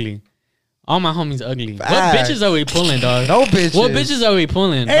ugly. All my homies ugly. What Facts. bitches are we pulling, dog? No bitches. What bitches are we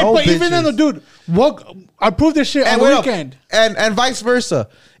pulling? Hey, No but even then, bitches. dude, what I proved this shit on And the wait up. weekend. And vice versa.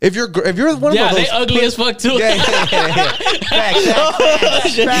 If you're one Yeah, of those, they ugly as fuck too. yeah.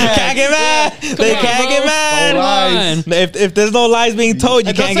 Facts. Can't get mad. They on, can't bro. get mad. No lies. If there's no lies being told, you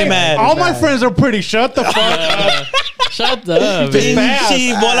And can't don't get say, mad. All my friends are pretty. Shut the fuck up. Shut up. Just man. fast.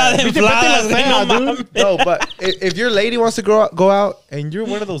 Pinche bola de Vete fladas, la fea, no dude. mames. No, but if your lady wants to go out and you're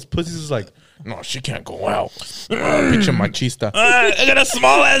one of those pussies who's like, No, she can't go out. Picture machista. I got a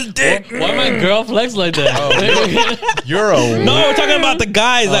small ass dick. Why my girl flex like that? You're a No, we're talking about the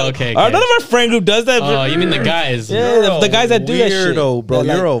guys. Oh, That, okay, None okay. of our friend group does that. Oh, you mean the guys? Yeah, the guys that do that shit. weirdo, bro.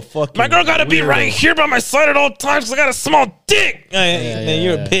 They're You're like, a fucking. my girl gotta be weirdo. right here by my side at all times because I got a small dick. Then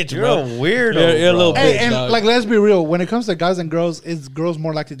you're a bitch, You're bro. a weirdo. You're a little bro. bitch. Hey, and dog. like, let's be real. When it comes to guys and girls, is girls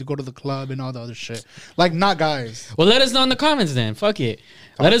more likely to go to the club and all the other shit? Like, not guys. Well, let us know in the comments then. Fuck it.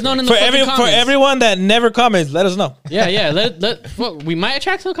 Let us know in the for fucking comments. for everyone that never comments, let us know. Yeah. Well, we might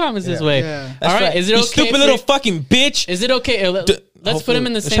attract some comments this way. Yeah. All right. right. Is it You okay? stupid for- little fucking bitch. Is it okay? Let's put them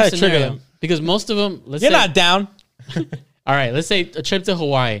in the Let's same try to trigger scenario them. because most of them. Let's You're say, not down. all right. Let's say a trip to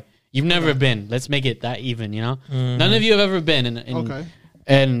Hawaii. You've never been. Let's make it that even. You know, none of you have ever been. Okay.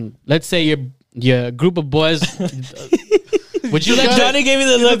 And let's say your group of boys. Would you let Johnny gave me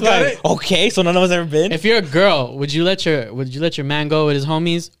the look got like, it? okay, so none of us ever been. if you're a girl, would you let your man go with his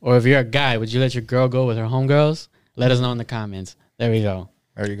homies, or if you're a guy, would you let your girl go with her homegirls? Let us know in the comments. There we go.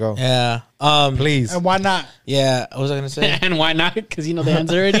 There you go. Yeah. Please. And why not? Yeah. What was I gonna say? And why not? Because you know the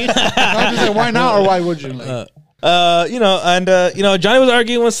answer already. No, I'm just saying, why not, or why would you? Like, Johnny was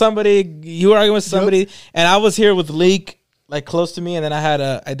arguing with somebody. You were arguing with somebody, and I was here with Leak, like close to me, and then I had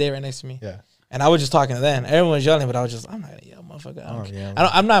a day right next to me. Yeah. And I was just talking to them. Everyone was yelling, but I was just, I'm not gonna yell, motherfucker. I don't care. yeah.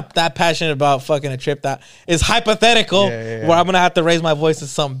 I'm not that passionate about fucking a trip that is hypothetical, Yeah. where I'm gonna have to raise my voice to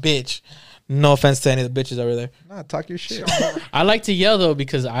some bitch. No offense to any of the bitches over there. Nah, talk your shit. I like to yell though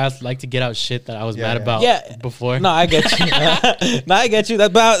because I like to get out shit that I was mad yeah. about Yeah. before. No, I get you. No, I get you.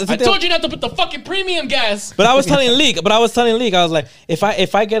 That, but I told you not to put the fucking premium gas. But I was telling Leak. I was like,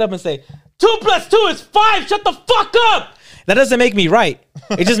 if I get up and say 2 + 2 is 5, shut the fuck up. That doesn't make me right.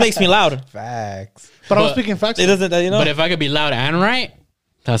 It just makes me loud. Facts. but I was speaking facts. It doesn't, you know. But if I could be loud and right,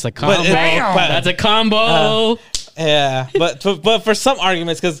 that's a combo. Damn. That's a combo. Yeah, but for some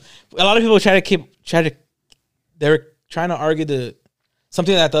arguments, because a lot of people they were trying to argue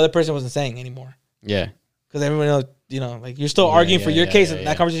something that the other person wasn't saying anymore. Yeah. Because everyone knows, like you're still arguing for your case, and yeah.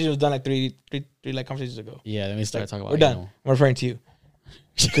 that conversation was done like three like conversations ago. Yeah. Let me start talking about We're done. I'm referring to you.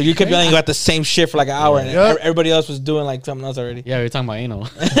 Because you kept yelling about the same shit for like an hour, and Yep. everybody else was doing like something else already. Yeah, we were talking about anal.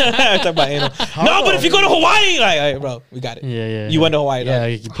 Talk about anal. No, but if you go to Hawaii, like, bro, we got it. Yeah. You went to Hawaii, Yeah,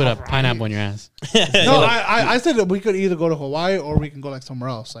 dog. you put a pineapple in your ass. No, I said that we could either go to Hawaii or we can go like somewhere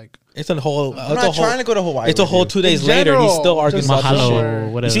else. Like, It's a whole. I'm not trying to go to Hawaii. It's a with whole you. 2 days In later. He's general, still arguing just about this shit. Mahalo,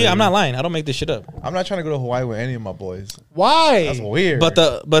 You whatever. see, I'm not lying. I don't make this shit up. I'm not trying to go to Hawaii with any of my boys. why? That's weird. But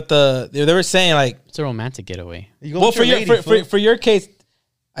they were saying like, It's a romantic getaway. you go well, with for your your lady, fool. for your case,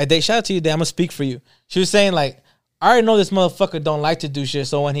 shout out to you, Dan. I'm gonna speak for you. She was saying like, I already know this motherfucker don't like to do shit,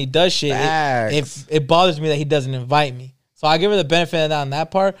 so when he does shit, Facts. it bothers me that he doesn't invite me. So I give her the benefit of that on that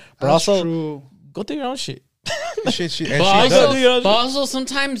part, but That's also true. go through your own shit. She But does. also,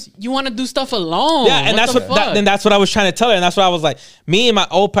 sometimes you want to do stuff alone. Yeah, and that's that's what I was trying to tell her, and that's what I was like. Me and my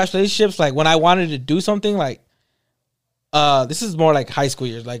old past relationships, like when I wanted to do something, like this is more like high school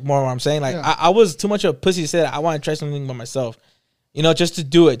years, like more what I'm saying. Like Yeah. I was too much of a pussy to say that I want to try something by myself, just to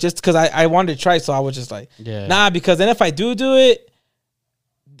do it, just because I wanted to try. So I was just like, nah, because then if I do it,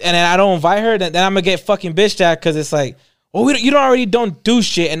 and then I don't invite her, then I'm gonna get fucking bitched at because it's like, well, you don't do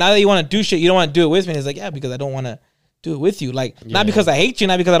shit, and now that you want to do shit, you don't want to do it with me. And it's like, yeah, because I don't want to do it with you. Like, not because I hate you,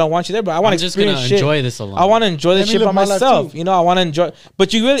 not because I don't want you there, but I want to just gonna experience shit. enjoy this alone. I want to enjoy this Let me shit live by my life myself. too. I want to enjoy.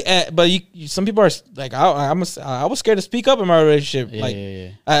 But you really, some people are like, I was scared to speak up in my relationship. Yeah.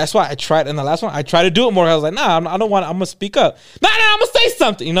 That's why I tried. In the last one, I tried to do it more. I was like, nah, I don't want. I'm gonna speak up. Nah, I'm gonna say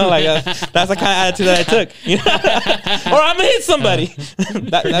something. That's the kind of attitude that I took. Or I'm gonna hit somebody.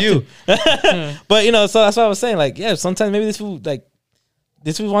 that you. too. But so that's what I was saying. Like, yeah, sometimes maybe this fool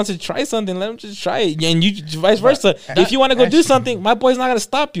wants to try something. Let him just try it, and you vice versa. If you want to go do something, my boy's not gonna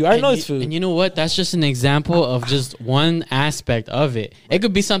stop you. I know this food. And you know what? That's just an example of just one aspect of it. It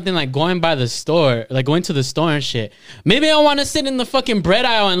could be something like going to the store and shit. Maybe I want to sit in the fucking bread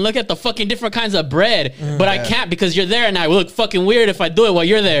aisle and look at the fucking different kinds of bread, but I can't because you're there, and I look fucking weird if I do it while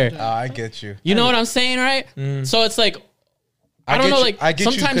you're there. I get you. You know what I'm saying, right? So it's like, I don't get know, you. like I get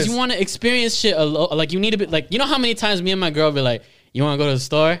you, sometimes 'cause- you want to experience shit alone. Like you need to be like, you know how many times me and my girl be like, you want to go to the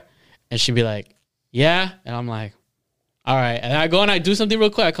store? And she'd be like, yeah. And I'm like, all right. And I go and I do something real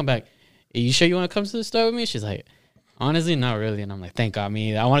quick. I come back. Are you sure you want to come to the store with me? She's like, honestly, not really. And I'm like, thank God,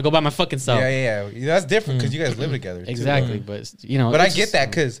 I want to go by my fucking self. Yeah. That's different because you guys live together. too. Exactly. But, But I it's get just- that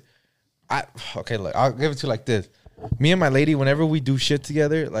because look, I'll give it to you like this. Me and my lady, whenever we do shit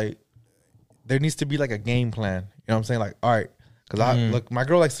together, like there needs to be like a game plan. You know what I'm saying? Like, all right. Because look, my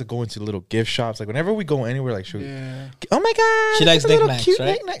girl likes to go into little gift shops. Like whenever we go anywhere, like, oh my God. She likes it's a little knickknacks, cute right?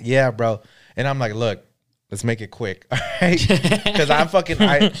 knickknack. Yeah, bro. And I'm like, look, let's make it quick. All right. Because I'm fucking,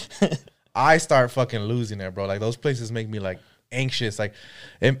 I start fucking losing it, bro. Like those places make me like anxious. Like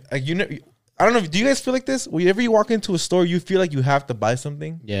you know, I don't know. Do you guys feel like this? Whenever you walk into a store, you feel like you have to buy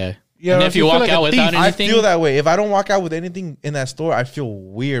something. Yeah. Yeah, And or if you feel walk like out a without thief. anything, I feel that way. If I don't walk out with anything in that store, I feel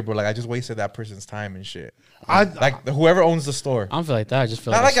weird, bro. Like I just wasted that person's time and shit. Like whoever owns the store. I don't feel like that. I just feel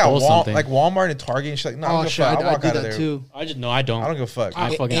Not like like I at stole something. like Walmart and Target and shit. No, Oh shit, I'll I walk do out of that there. too. I just I don't. I don't give a fuck.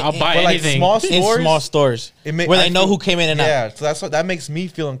 I'll It- buy but like anything. small In stores, small stores, it ma- where I they know feel- who came in and out. Yeah, so that makes me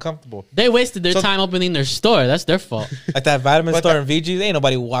feel uncomfortable. They wasted their So- time opening their store. That's their fault. Like that vitamin But store in VG's, ain't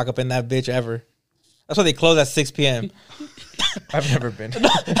nobody walk up in that bitch ever. That's why they close at 6 p.m. I've never been.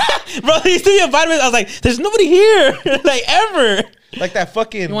 Bro, they used to be a vitamin. I was like, there's nobody here, like ever. Like that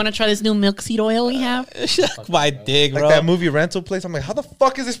fucking You want to try this new milk seed oil we have? My dick, like bro. that movie rental place. I'm like, how the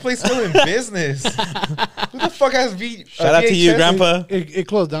fuck is this place still in business? Who the fuck has Shout out to you, VHS? Grandpa. It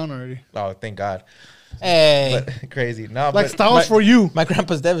closed down already. Oh, thank God. Hey, But crazy. No, Like but styles for you. my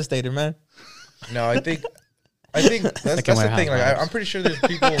grandpa's devastated, man. no, I think that's the warehouse thing. Like vibes. I'm pretty sure there's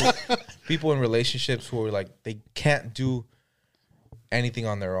people in relationships who are like they can't do anything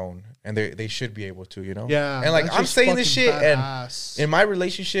on their own, and they should be able to, you know. Yeah. And like that's I'm just saying this shit, fucking and badass. in my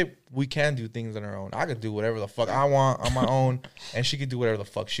relationship, we can do things on our own. I could do whatever the fuck I want on my own, and she could do whatever the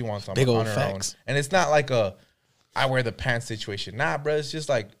fuck she wants on, Big old on her facts. own. And it's not like a I wear the pants situation. Nah, bro. It's just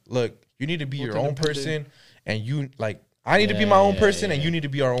like, look, you need to be your own person, and you like. I need to be my own person, and you need to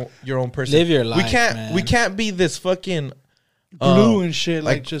be your own person. Live your We life, can't man. we can't be this fucking glue and shit.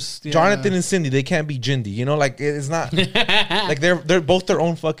 Like like just yeah. Jonathan and Cindy. They can't be Jindy. You know, like it's not like they're both their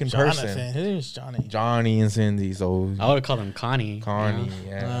own fucking person. Jonathan. His name is Johnny. Johnny and Cindy. So I would have called him Connie. Connie,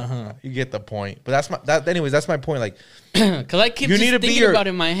 yeah, Uh-huh. you get the point. But anyways, that's my point. Like, Because I keep You just need to be thinking your- about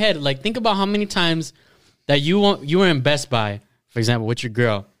it in my head. Like, think about how many times that you were in Best Buy, for example, with your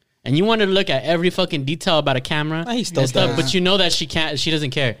girl, and you wanted to look at every fucking detail about a camera He still and stuff, does. but you know that she doesn't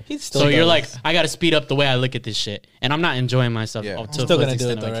care. He still So you're does. like, I got to speed up the way I look at this shit, and I'm not enjoying myself. Yeah. to I'm the still fullest gonna do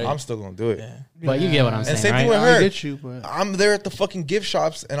it extent though, I right? can. I'm still gonna do it. But you get what I'm saying, same thing right? with her. I get you, but I'm there at the fucking gift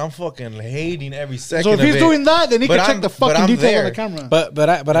shops, and I'm fucking hating every second. so if of he's it. doing that, then he But can check I'm- the but fucking I'm details there. on the camera. But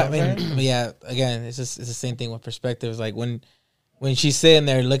I You know mean, what I'm yeah. Again, it's the same thing with perspectives. Like when she's sitting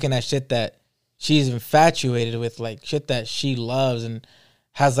there looking at shit that she's infatuated with, like shit that she loves and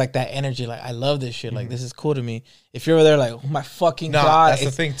has like that energy. Like I love this shit. Like this is cool to me. If you're over there, like oh my fucking No, god, that's the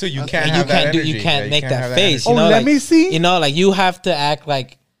it's- thing too. You and can't you have that can't do, energy. you can't Yeah, make can't that have face. Oh, You know, let like, me see. You know, like you have to act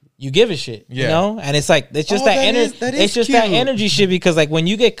like you give a shit. You Yeah. know, and it's like it's just Oh, that that energy. is- that It's is just that cute. energy shit because like when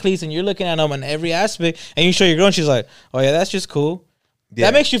you get cleats and you're looking at them on every aspect, and you show your girl, and she's like, oh yeah, that's just cool. Yeah.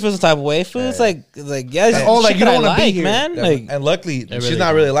 That makes you feel some type of way. It feels Yeah. like yeah, it's Oh, shit like you that don't I wanna be like, here. man. Yeah, Like and luckily, she's really not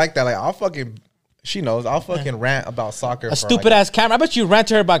don't. really like that. Like I'll fucking, she knows. I'll fucking rant about soccer. a stupid ass camera. I bet you rant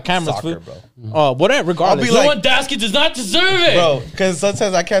to her about cameras, soccer, fool. bro. Oh, whatever. Regardless, be like- Noah Dasky does not deserve it. Bro, because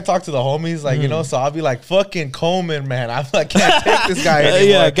sometimes I can't talk to the homies, like you know, so I'll be like, "Fucking Coleman, man, I can't take this guy anymore.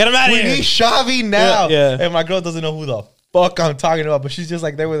 Yeah, get him outta We here." need Xavi now." Yeah, yeah. And my girl doesn't know who the fuck I'm talking about, but she's just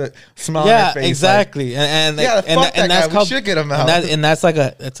like there with a smile on yeah, her face. exactly. And Yeah, and, fuck that that's guy. We should get him out. And that's like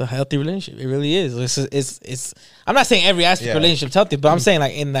it's a healthy relationship. It really is. It's I'm not saying every aspect Yeah. of relationship's healthy, but I'm saying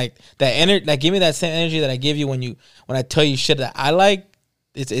like in like that energy, like give me that same energy that I give you when I tell you shit that I like.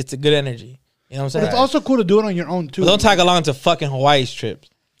 It's a good energy. You know what I'm But saying? it's also cool to do it on your own too. But don't tag along to fucking Hawaii's trips.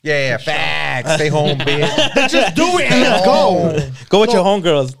 Yeah, facts. Stay home, bitch. Just do it and let's go. Go with your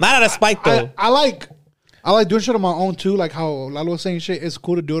homegirls. Not out of spite though. I like doing shit on my own too. Like how Lalo was saying shit. It's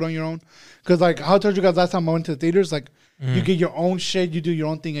cool to do it on your own. Cause like how I told you guys last time I went to the theaters, like you get your own shit, you do your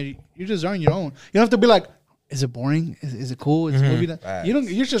own thing, and you just are on your own. You don't have to be like, is it boring? Is it cool? Is the movie that you don't?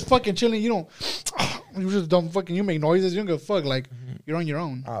 You're just fucking chilling. You don't. You just don't fucking. You make noises. You don't give a fuck. Like you're on your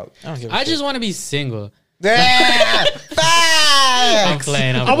own. I don't give a I shit. just want to be single. Yeah, I'm facts.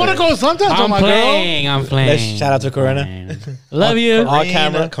 playing. I want to go sometimes I'm with my playing. I'm playing. Let's shout out to Corona. I'm playing. Love you. On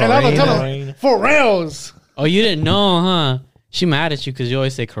camera. girl. And I don't tell Corina. them for rails. Oh, you didn't know, huh? She mad at you because you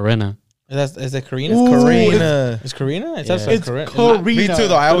always say Corinna. Is it Karina? Ooh, Karina. It's Karina? It Yeah. sounds like It's Karina. Corina. Me too,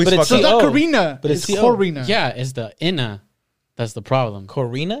 though. I always But fuck it's So up. it's not C-O. Karina, But it's it's C-O. Corina. Yeah, it's the inna. That's the problem.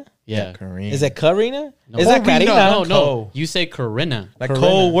 Corina? Yeah. Karina. Is it Karina? No. Is that Corina. Karina? No, no. Co. You say Corinna. like Corina.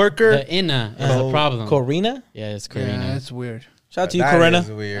 co-worker? The inna is the problem. Corina? Yeah, it's Yeah, Corinna. it's weird. Shout out to you, That Corina.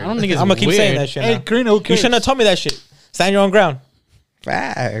 is weird. I don't think it's I'm gonna keep weird. saying that shit Hey, now. Karina, who You cares? shouldn't have told me that shit. Stand your own ground.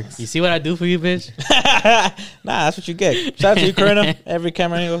 Facts. You see what I do for you, bitch? Nah, that's what you get. Shout out to you, Corina. Every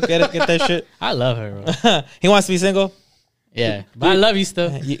camera angle, get it, get that shit. I love her, bro. He wants to be single. Yeah, but I love you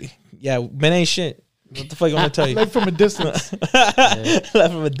still. Yeah, men ain't shit. What the fuck you want to tell you? Like from a distance. Left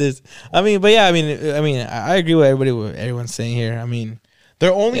from a diss. I mean, but yeah, I mean, I agree with what everyone's saying here. I mean,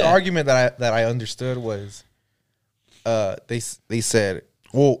 Their only Yeah. argument that I understood was, they said,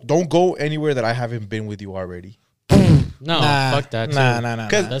 Well, don't go anywhere that I haven't been with you already. No, fuck that. Too. Nah.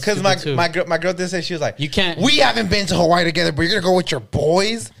 Because my girl did say, she was like, You can't. we haven't been to Hawaii together, but you're gonna go with your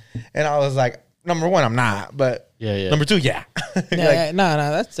boys. And I was like, number one, I'm not. But Yeah. number two, yeah. Yeah,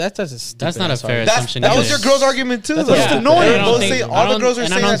 that's a stupid That's not a ass fair argument. assumption. That was either. your girl's argument too. That's Though. just annoying. They I both don't say- think- all the girls are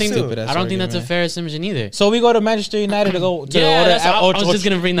and I saying don't that think too. I don't think that's a fair assumption either. So we go to Manchester United to go to Yeah, the that's- I was just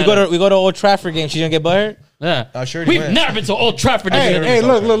gonna bring that up. We go to Old Trafford game. She's gonna get butthurt. Yeah, Sure we've went. never been to Old Trafford. Hey,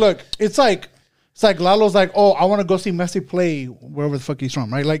 look. It's like Lalo's like, oh, I want to go see Messi play wherever the fuck he's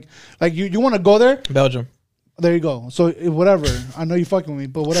from, right? Like you want to go there? Belgium. There you go. So whatever. I know you fucking with me,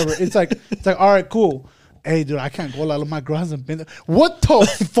 but whatever. It's like all right, cool. Hey, dude, I can't go. Lalo, my girl hasn't been there. What the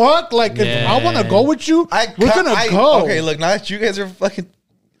fuck? Like, if I want to go with you, we're gonna go. Okay, look, now that you guys are fucking,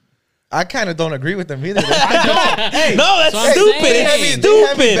 I kind of don't agree with them either. I don't. Hey, No, that's So I'm stupid. saying- It's They had me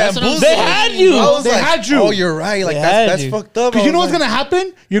stupid. bamboozled. They had you. I was They like, had you. Oh, you're right. Like They had that's you. fucked up. because I you know was what's like, gonna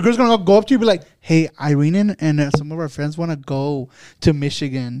happen? Your girl's gonna go up to you, and be like, "Hey, Irene and some of our friends want to go to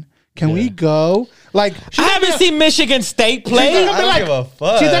Michigan. Can we go?" Like, I haven't seen Michigan State She's play. not I gonna be don't like, give a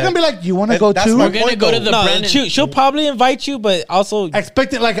fuck. she's not gonna be like, "You want to go That's too?" my We're gonna point, go to though. the No, Brennan. she'll probably invite you, but also it's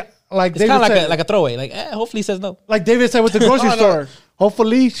Expect it like kind David of said. like a throwaway. Like, hopefully he says no. Like David said with the grocery No. store.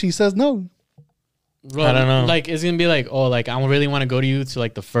 Hopefully, she says no. Bro, I don't know. Like, it's gonna be like, oh, like I really want to go to you to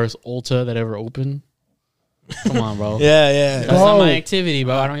like the first Ulta that ever opened. Come on, bro. Yeah. That's not Bro. my activity,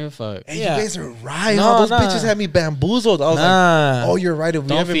 bro. I don't give a fuck. Hey, Yeah. you guys are right. No, All those nah. bitches had me bamboozled. I was Nah. like, oh, you're right. If we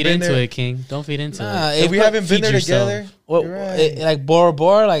Don't haven't feed been into there, it, King. Don't feed into Nah, it. if we haven't been feed there yourself. together, Well, you're right. like Bora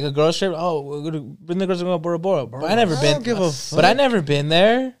Bora, like a girl trip. Oh, we're gonna bring the girls to go to Bora Bora. But I never I been. don't give a fuck. But I never been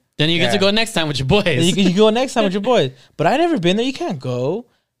there. Then you get Yeah. to go next time with your boys. And you go next time with your boys. But I never been there. You can't go.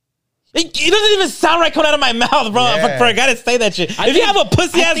 It doesn't even sound right coming out of my mouth, bro. Yeah. For a guy to say that shit. I If you think- have a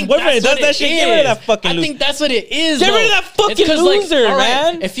pussy I ass think boyfriend that that's does what that it shit, get rid of that is. fucking I loser. think that's what it is. Get though. rid of that fucking It's 'cause, loser, all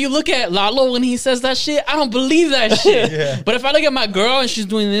man. If you look at Lalo when he says that shit, I don't believe that shit. Yeah. But if I look at my girl and she's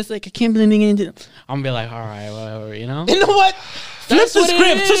doing this, like I can't believe it, I'm gonna be like, all right, whatever, you know. You know what? Flip That's the what it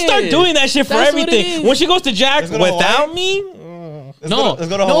script. Just start is. doing that shit for That's what it everything. is. When she goes to Jack Let's go to without Hawaii? me, Let's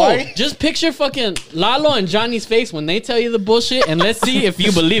go to Hawaii. Just picture fucking Lalo and Johnny's face when they tell you the bullshit, and let's see if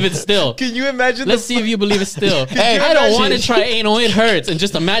you believe it still. Can you imagine? Let's see if you believe it still. Hey, I don't imagine- want to try anal. It hurts. And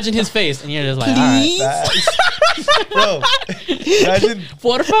just imagine his face, and you're just like, all right. Bro, imagine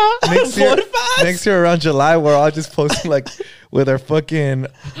Fortify? next year around July, we're all just posting like with our fucking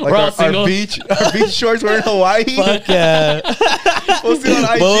like We're all our single. beach shorts. We're in Hawaii. fuck yeah. Posting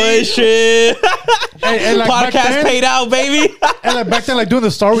on IG. Bullshit. And like back Podcast then, paid out, baby. and like back then, like doing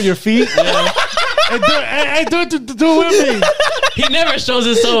the star with your feet. Hey, do it with me. He never shows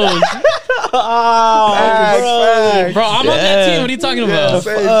his toes. Facts. Bro, I'm on that team. What are you talking about?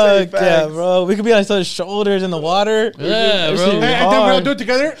 Same, Fuck yeah, facts. bro. We could be on each other's shoulders in the water. Yeah, That bro. shit be Hey, and then we all hard. do it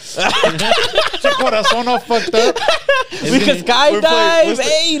together. Check corazón all fucked up. We could We're playing- skydive. what's the-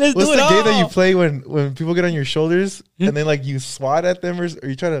 Hey, let's What's do it the all. game that you play when people get on your shoulders and then like you swat at them or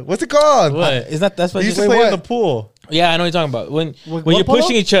you try to what's it called? What? Is that that's what You you used to say? play what? in the pool. Yeah, I know what you're talking about. When what you're polo?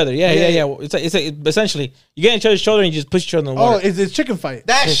 pushing each other. Yeah. Yeah. It's essentially you get each other's shoulder and you just push each other in the Oh, water. it's chicken fight.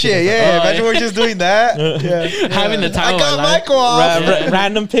 That shit, yeah. Oh, Imagine yeah. we're just doing that. Yeah. Having the time I of got my life. Michael off.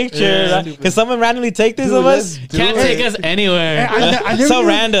 Random picture. Yeah. Can someone randomly take this Dude, of us? let's do Can't it. take us anywhere. I never So knew-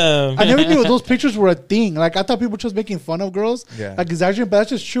 random. I never knew those pictures were a thing. Like I thought people were just making fun of girls. Yeah. Like exaggerating, but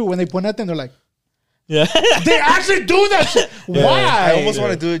that's just true. When they point at them, they're like, Yeah. they actually do that shit. Yeah. Why? I almost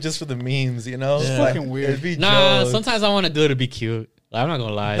want to do it just for the memes, you know? It's fucking weird. It'd be Nah, jokes. sometimes I want to do it to be cute. Like, I'm not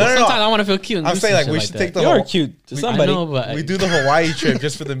gonna lie. No, no, no. Sometimes I want to feel cute. And I'm do saying some like shit we like should that. take the You're whole, cute to I somebody. know, but we do the Hawaii trip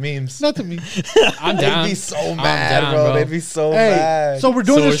just for the memes. Not to me. I'm down. They'd be so I'm mad, down, bro. They'd be so Hey, mad. so we're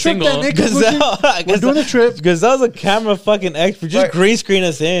doing So this we're trip single. then, Nick. Gazelle, We're doing the trip. Gazelle's a camera fucking expert. Just Right. green screen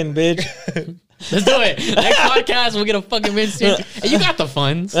us in, bitch. Let's do it. Next podcast, we'll get a fucking ministry. Hey, you got the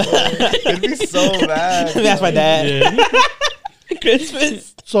funds. It'd be so bad. That's my dad. Yeah.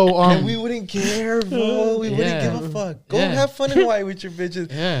 Christmas. So And we wouldn't care, bro. We Yeah. wouldn't give a fuck. Go Yeah. have fun in Hawaii with your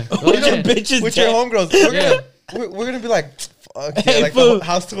bitches. Yeah. With your Yeah. bitches. With your dead. homegirls. We're gonna be like, fuck yeah, Hey, like fool. the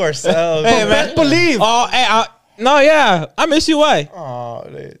house to ourselves. Hey, man. best believe. Oh, hey, no, yeah. I miss you. Why? Oh,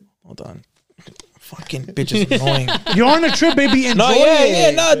 dude. Hold on. Fucking bitch is annoying. You're on a trip, baby. Enjoy No, yeah,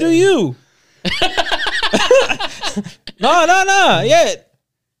 it. yeah, no, do you? no, yeah.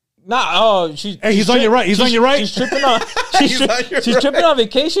 Nah, oh, she. Hey, he's on your right. He's on your right. She's tripping on. He's on your She's right. tripping on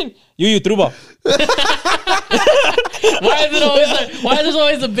vacation. You truba. Why is it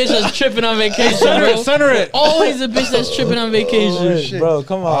always a bitch that's tripping on vacation, Center it. bro? Center it. Always a bitch that's tripping on vacation. shit. Bro,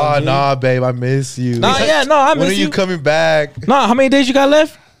 come on. Oh, G. nah, babe. I miss you. Nah, yeah, no, I When are miss you you. coming back? Nah, how many days you got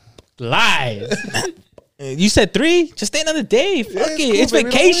left? Lies. You said 3? Just stay another day. Fuck it's it. cool, It's baby.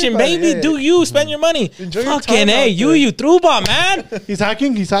 Don't vacation, worry about baby. it. Yeah. Do you. Spend your money. Enjoy your Fucking time A. out there. You threw ball, man. He's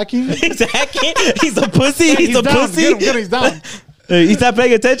hacking. He's hacking. He's hacking. He's a pussy. He's a down. pussy. Get him, he's down. He's not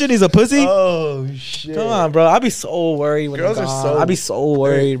paying attention. He's a pussy. Oh shit! Come on, bro. I'll be so worried when Girls they're are gone. so- I'll be so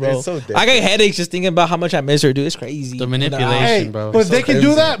worried, bro. they're so different. I get headaches just thinking about how much I miss her, dude. It's crazy. The manipulation. Hey, bro. but if So they can crazy.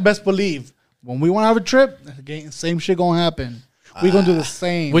 do that, best believe when we want to have a trip, same shit gonna happen. We gonna do the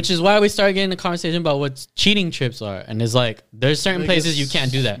same. Which is why we started getting a conversation about what cheating trips are, and it's like there's certain Vegas, places you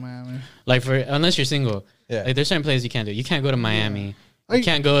can't do that. man. Like for unless you're single, Yeah. like there's certain places you can't do. You can't go to Miami. Like- You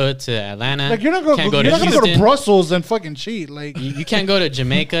can't go to Atlanta. Like you're not gonna can't go, you're not gonna go to Houston. Brussels and fucking cheat. Like You can't go to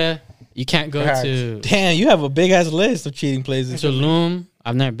Jamaica. You can't go Facts. to Damn, you have a big ass list of cheating places. Tulum.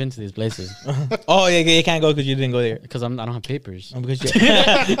 I've never been to these places Oh yeah, you can't go because you didn't go there. because I don't have papers. Oh, because you-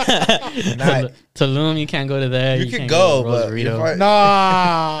 Not- Tulum, you can't go to there. you can can't go, to but Rosarito. if I-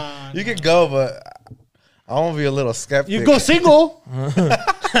 nah, you can go, but I won't be a little skeptic. you go single.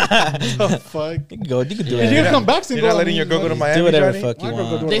 The fuck. you can go. You can do If it. you come back single, You're not letting your girl go to Miami, Do whatever the Johnny? fuck you My girl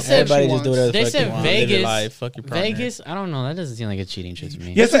go want. do They whatever said- Everybody she just do whatever the They fuck said you want. Live your Vegas. life. Fuck your partner. Vegas. I don't know. That doesn't seem like a cheating trip to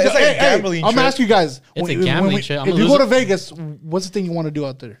me. Yes, It's it's like a hey, gambling I'm gonna trip. ask you guys. It's a gambling trip. I'm If a you go loser. to Vegas, what's the thing you want to do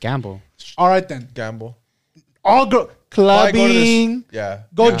out there? Gamble. All right then. Gamble. All go Why go to this- clubbing. Yeah.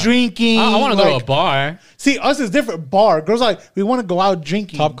 Go Yeah. drinking. I want to go to a like- bar. See, us is different. Bar girls like we want to go out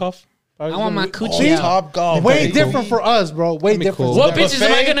drinking. Top golf. I want my coochie See? out. Top golf. Way baby. different for us, bro. Way be different. cool. What Yeah. bitches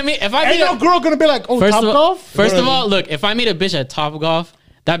am I Buffet? gonna meet? If I meet Ain't no a, girl gonna be like, oh, first Top of all, Golf. first of all, look, if I meet a bitch at Top Golf,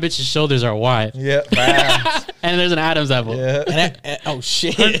 that bitch's shoulders are wide, Yeah. Facts. and there's an Adam's apple. Yeah. Oh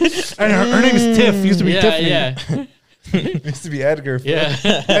shit. And her name is Tiff. Used to be Yeah, Tiffany. yeah, Used to be Edgar. yeah,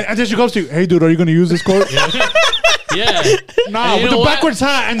 And then she goes to you, hey, dude, are you gonna use this coat? yeah. Nah, And you with know the what? backwards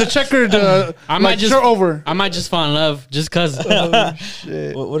hat and the checkered I might just shirt over. I might just fall in love just cause.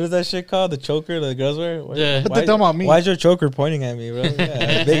 What is that shit called? The choker the girls wear? Why- Yeah. What they talking about me? Why is your choker pointing at me, bro?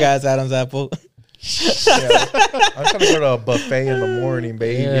 Yeah, big ass Adam's apple. I'm trying to go to a buffet in the morning,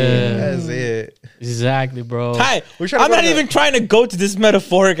 baby. Yeah. That's it. Exactly, bro. Hi. We're trying to I'm go not to the- even trying to go to this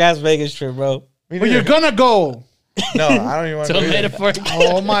metaphoric ass Vegas trip, bro. But you're gonna go. No, I don't even want To to a do it. metaphor.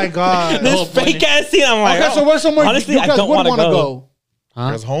 Oh my god. The whole This fake ass scene. I'm like, Okay, so where's somewhere honestly, you I guys don't would want to want to go. go?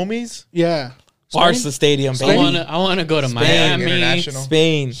 Huh? As homies? Yeah. Barca Stadium, I baby. want to go to Spain, Miami, international.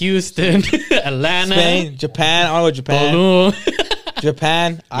 Spain, Houston, Atlanta, Spain, Japan. I want to go to Japan. Tulum.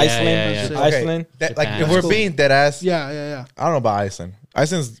 Japan, Iceland, yeah, yeah. Iceland. That, like, Japan. if we're That's cool. being dead ass, Yeah, yeah, I don't know about Iceland.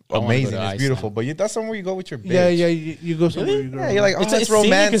 Iceland's I wanna go amazing. to It's Iceland. beautiful. But that's somewhere you go with your bitch. yeah. Yeah, yeah. You go somewhere. Really? You go. Yeah, you're like, oh, It's that's scenic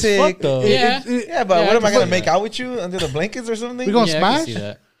as romantic. fuck, though. Yeah. Yeah, but Yeah, what am I I can gonna see make that. out with you under the blankets or something? We gonna Yeah, I can see smash?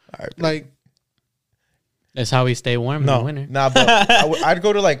 that. Alright, Like, That's how we stay warm in No. the winter. nah, but I'd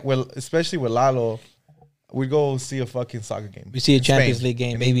go to like, well, especially with Lalo, we'd go see a fucking soccer game. We see a In Champions Spain. League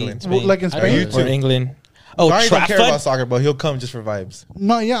game, In maybe. England. Spain. like in I don't Spain. You Or too. England. Oh, Johnny don't care Trafford. about soccer, but he'll come just for vibes.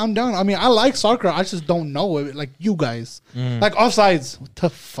 No, yeah, I'm down. I mean, I like soccer. I just don't know it like you guys. Like offsides. What the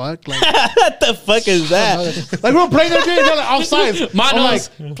fuck? Like, What the fuck is that? like we're playing that game. They're like offsides. Mine I'm was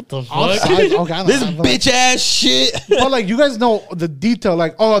like what the fuck? offsides. Okay, I know. This But like- bitch ass shit. But like you guys know the detail.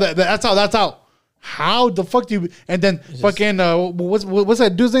 Like, oh, that's out. That's out. How the fuck do you? And then fucking what's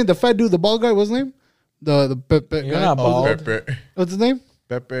that dude's name? The fat dude, the bald guy. What's his name? The guy. You're not bald. Pepper. What's his name?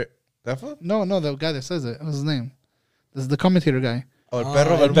 Pepper. That fool? No, the guy that says it. What's his name? This is the commentator guy. Oh, el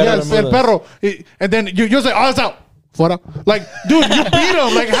perro. el El perro. perro. Yes, el perro. And then you say, oh, it's out. Fuera. Like, dude, you beat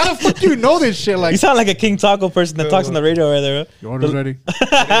him. Like, how the fuck do you know this shit? You Like, sound like a King Taco person that talks on the radio right there. your order's ready.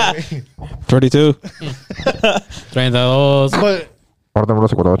 32. 32. But Orden número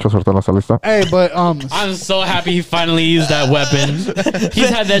 58, suerte la lista. hey, but I'm so happy he finally used that weapon. He's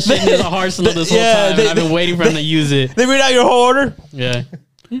had that shit in his arsenal this whole time, and I've been waiting for him to use it. They read out your whole order. Yeah.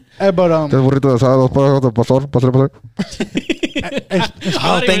 hey, but 3 burritos de asada, 2 pedazos de pastor, pásale.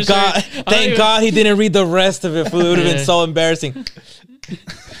 Oh, not even thank sure- God. I'm not Thank even- God he didn't read the rest of it. Fool. It would have been Yeah. so embarrassing. 5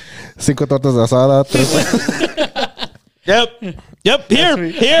 tortas de asada, 3 Yep. Here.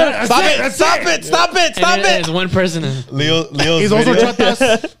 That's Stop it, it. that's Stop it. it. Stop it. And Stop it's it. one person. Leo's he's also video.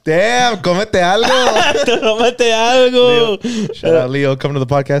 chatas. Damn, comete algo. Tómate algo. Shout out Leo, come to the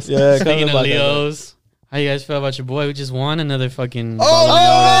podcast. Yeah, come Speaking to of the podcast. Leos, how you guys feel about your boy? We just won another fucking.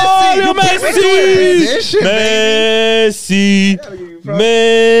 Oh, Leo Messi. Messi.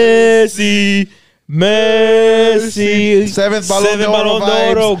 Messi. Messi. Seventh Ballon d'Oro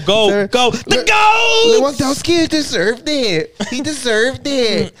vibes. Go. Seven- Go. The goal. Lewandowski deserved it. He deserved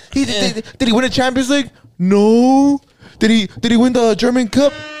it. Did he win a Champions League? No. Did he win the German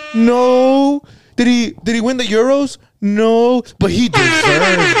Cup? No. Did he win the Euros? No, but he deserved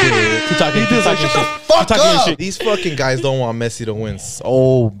it. Keep talking, He keep deserved talking Shut the shit. fuck Keep talking your up. shit. These fucking guys don't want Messi to win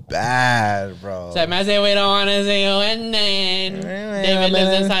so bad, bro. So man say we don't want to see you winning. David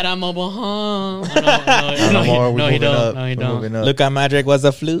lives inside a mobile home. No more. No, We're he moving up. don't. No, he We're don't. moving up. Luka Modric was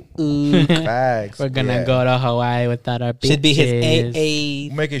a fluke. Facts. We're gonna Yeah. go to Hawaii without our bitches. Should be his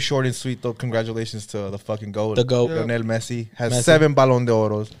AA. Make it short and sweet though. Congratulations to the fucking GOAT. The GOAT. Lionel Messi has Messi. 7 Ballon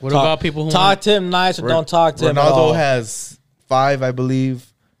d'Oros. What about people who Talk want, to him nice or don't talk to him at Ronaldo all. has 5, I believe.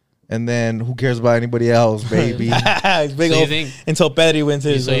 And then who cares about anybody else, baby? It's big So you old, think- until Pedri wins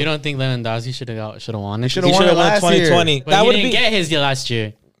his. So you don't think Lewandowski should have won it? should've He won should have it won last 2020. year. But That he would didn't be. get his last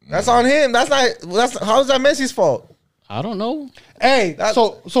year. That's on him. That's how is that Messi's fault? I don't know. Hey,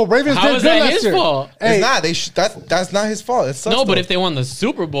 so Ravens How did is good that last his year. fault? Hey, It's not. That's not his fault. It sucks, No, but though. if they won the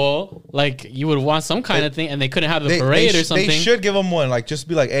Super Bowl, like you would want some kind of thing, and they couldn't have the parade or something. They should give him one. Like, just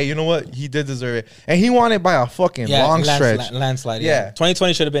be like, hey, you know what? He did deserve it, and he won it by a fucking long stretch. Landslide. Yeah.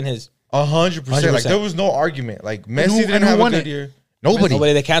 2020 should have been his. 100%. Like 100%. there was no argument. Like Messi who- didn't and who have a won good it? year. Nobody.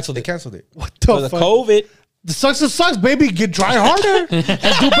 They canceled They it. canceled it. what Because the of fuck? COVID. The sucks, baby. Get dry harder and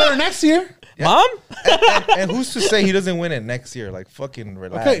do better next year. Mom? And who's to say he doesn't win it next year? Like fucking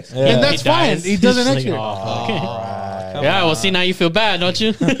relax. Okay, Yeah. and that's He fine. dies. He does it He's next like, year. "Oh, fuck." Come Yeah, on. well, see, now you feel bad, don't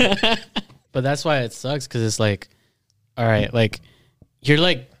you? But that's why it sucks, because it's like, all right, like, you're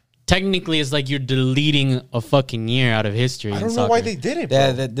like, technically, it's like you're deleting a fucking year out of history. I in don't know why soccer. they did it, bro.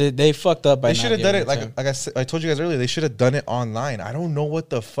 Yeah, they fucked up by They not should have done giving it to him. like I said, I told you guys earlier. They should have done it online. I don't know what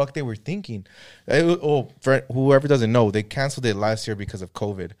the fuck they were thinking. For whoever doesn't know, they canceled it last year because of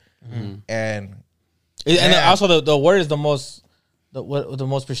COVID, and And Yeah. also the award is the most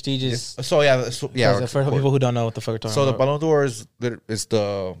prestigious. yeah. For people who don't know what the fuck we're talking So the about. Ballon d'Or is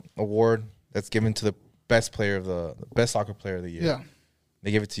the award that's given to the best player of the best soccer player of the year. Yeah.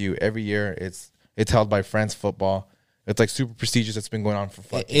 They give it to you every year. It's held by France Football. It's like super prestigious. It's been going on for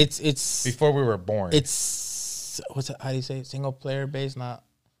fucking It's before we were born. it's what's it, how do you say it? Single player based, not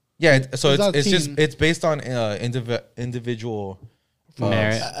so It's not it's just team. it's based on individual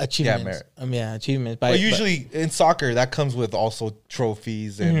Merit. achievements. merit. Achievements. But usually in soccer, that comes with also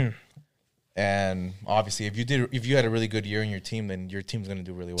trophies and obviously if you had a really good year in your team, then your team's gonna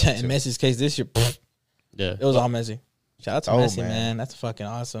do really well. in too. Messi's case this year, Yeah. it was all Messi. Shout out to Oh, Messi, man. man. That's fucking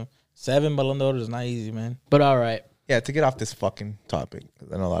awesome. 7 Ballon d'Or is not easy, man. But all right. Yeah, to get off this fucking topic, 'cause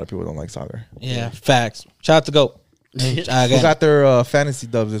I know a lot of people don't like soccer. Yeah, facts. Shout out to GOAT. Who got their fantasy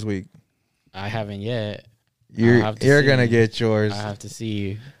dubs this week? I haven't yet. You're have to you're see. gonna get yours. I have to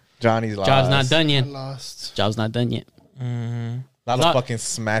see. Johnny's lost. Job's not done I yet. lost. Job's not done yet. Lalo Not- fucking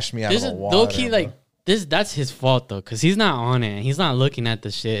smashed me out This of is the water. low key bro. like this. That's his fault though, because he's not on it. He's not looking at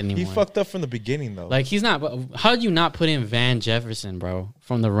the shit anymore. he fucked up from the beginning though. Like he's not. How do you not put in Van Jefferson, bro,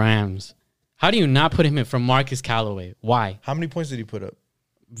 from the Rams? How do you not put him in from Marcus Callaway? Why? how many points did he put up?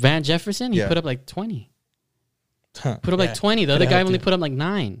 Van Jefferson, he Yeah. put up like 20. Huh. Put up Yeah. like 20. The other Could've guy helped only you. put up like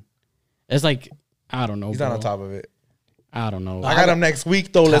 9. It's like I don't know. He's bro. not on top of it. I don't know. I got him next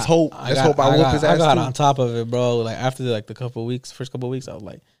week though. Let's hope. Let's hope I whoop his I ass got too. on top of it, bro. Like after the first couple of weeks, I was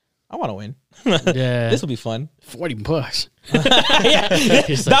like, I want to win. Yeah. This will be fun. $40.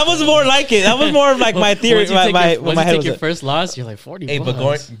 That was more like it. That was more of like my theory. Once you take My your, once my you head take was your at. first loss, you're like $40. Hey,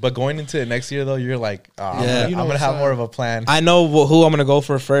 but going into it next year though, you're like, Yeah. I'm gonna have more of a plan. I know who I'm gonna go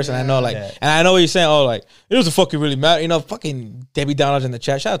for first, and I know like, Yeah. and I know what you're saying. Oh, like it doesn't fucking really matter, you know. Fucking Debbie Downers in the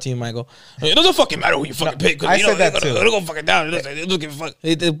chat. Shout out to you, Michael. It doesn't fucking matter who you fucking pick. 'Cause, I you said know, that too. It'll go fucking down. It doesn't give a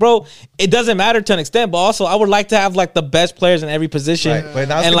fuck. Bro, it doesn't matter to an extent, but also I would like to have like the best players in every position, Right, but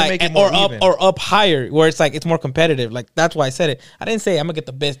now it's and gonna like make it more even. or up higher, where it's like it's more competitive. Like that's why I said it. I didn't say I'm gonna get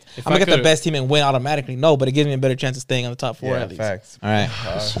the best. I'm gonna I get the could've- best team and win automatically. No, but it gives me a better chance of staying on the top 4 Yeah, at least. facts. All right.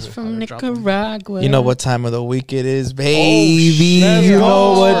 She's from Nicaragua. You know what time of the week it is, baby. let's You go.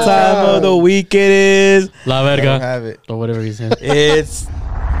 know what time of the week it is. La I don't verga. have it. Or whatever he said. It's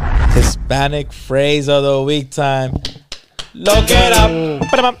Hispanic phrase of the week time. Look it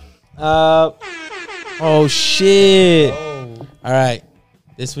up. Oh shit. All right.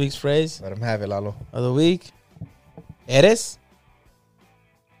 This week's phrase Let him have it, Lalo. of the week. ¿Eres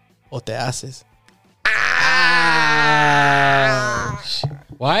o te haces?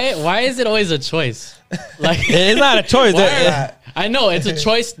 Why is it always a choice? Like It's not a choice. Why- I know it's a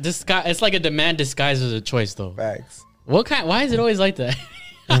choice. It's like a demand disguised as a choice, though. Facts. What kind? Why is it always like that?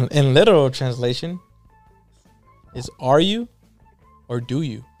 In literal translation, is are you or do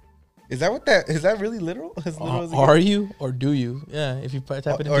you? Is that really literal? As literal as it Are you or do you? Yeah, if you type it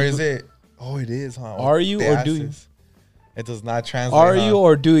gets? into Or is Google. it? Oh, it is, huh? Are you Te or do you? haces. It does not translate. Are huh? you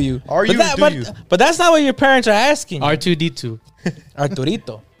or do you? Are but you that, or but, do you? But that's not what your parents are asking. R2D2.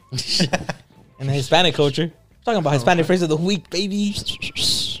 Arturito. In the Hispanic culture. Talking about Hispanic phrase of the week, baby.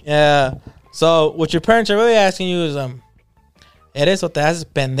 Yeah. So what your parents are really asking you is, eres o te haces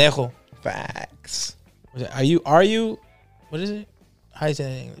pendejo? Facts. Are you? What is it? How do you say that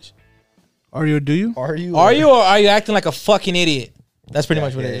in English? Are you? Do you? Are you? Are you or are you acting like a fucking idiot? That's pretty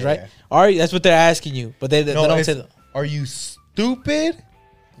much what it is, right? Yeah. Are you? That's what they're asking you, but they don't say that. Are you stupid?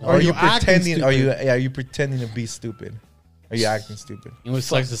 Or Are you acting pretending? Are stupid? you pretending to be stupid? Are you acting stupid? It was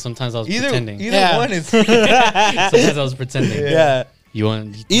sucks that sometimes I was pretending. Either one is. Sometimes I was pretending. Yeah. You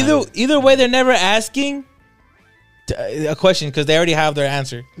want Either way, they're never asking a question because they already have their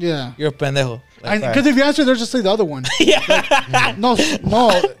answer. Yeah. You're a pendejo. Because if you answer, they'll just say the other one. Yeah. No.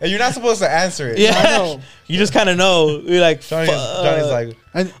 And you're not supposed to answer it. Yeah. I know. You just kind of know. You're like, Johnny's like,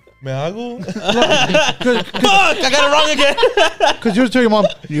 And ¿me hago? fuck, I got it wrong again. because you tell your mom,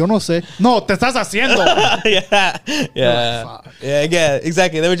 yo no sé. No, te estás haciendo. Yeah. fuck. Yeah,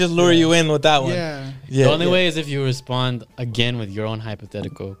 exactly. They would just lure you in with that one. Yeah. Yeah. The only way is if you respond again with your own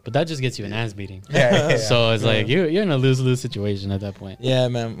hypothetical, but that just gets you an ass beating. Yeah. So it's like you're in a lose-lose situation at that point. Yeah,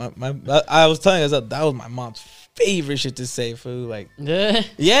 man. I was telling you that was my mom's favorite shit to say, fool. Like, Yeah.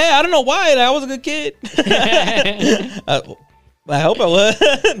 yeah, I don't know why. I was a good kid. I hope I was.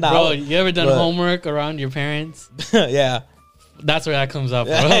 Nah, Bro, you ever done but- homework around your parents? yeah. That's where that comes up,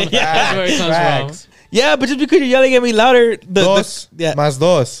 bro. Yeah. That's where it comes Facts. Yeah, but just because you're yelling at me louder, Dos. yeah. Más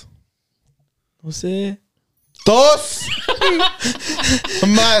dos. What's it? Dos.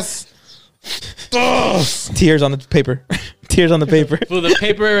 Más dos. Tears on the paper. Tears on the paper. from. Well, the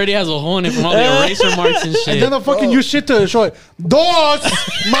paper already has a hole in it from all the eraser marks and And shit. then the fucking use shit to show it. Dos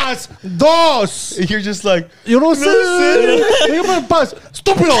más dos. You're just like, Yo no sé. Déjame en paz.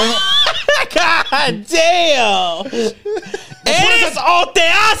 Estúpido. God damn. Eres o te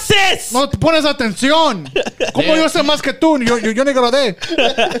haces. No te pones atención. ¿Cómo yo sé más que tú? Yo ni gradué.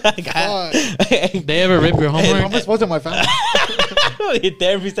 Fuck. They ever rip your I'm homework? exposed to my family. Your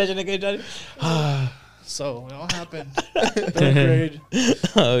therapy session again, Johnny. So it all happened. Third grade.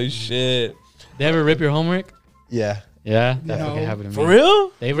 Oh shit. They ever rip your homework? yeah. Yeah, that No. fucking happened to me. For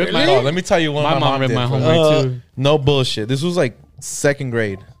real? They ripped Really? Oh, my let me tell you one. My mom ripped did my for me. homework too. No bullshit. This was like second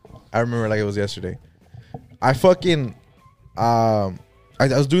grade. I remember like it was yesterday. I fucking I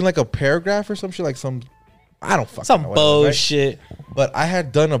was doing like a paragraph or some shit, like some I don't fucking Some know what it was, right? bullshit. But I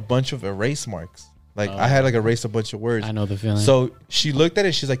had done a bunch of erase marks. Like I had like erased a bunch of words. I know the feeling. So she looked at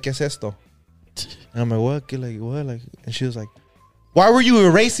it. She's like, "¿Qué es esto?" And I'm like, "What? ¿Qué, like what?" Like, and she was like, "Why were you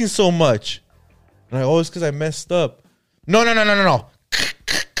erasing so much?" And I'm like, "Oh, it's because I messed up." No.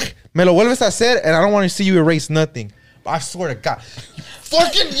 Me lo vuelves a hacer, and I don't want to see you erase nothing. I swear to God,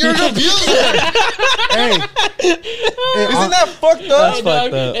 you're an abuser. Hey. Isn't that fucked up? That's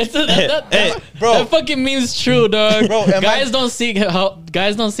fucked up. It's that Bro. that fucking meme's true, dog. Bro, am guys I- don't seek help.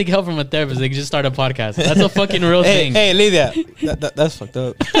 Guys don't seek help from a therapist. They can just start a podcast. That's a fucking real Hey, thing. hey, Lydia. That's fucked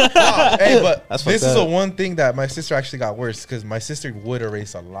up. Hey, but That's this fucked is the up. one thing that my sister actually got worse because my sister would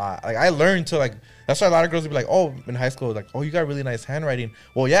erase a lot. Like I learned to like. That's why a lot of girls would be like, "Oh, in high school, like, oh, you got really nice handwriting."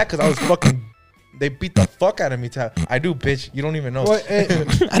 Well, yeah, because I was fucking. They beat the fuck out of me. I do, bitch. You don't even know. What, hey,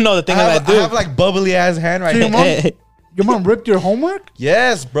 I know the thing I that I do. have like bubbly ass so handwriting. your mom ripped your homework?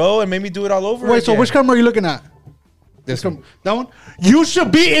 Yes, bro, and made me do it all over. Wait, so again. which camera are you looking at? This one. That one? You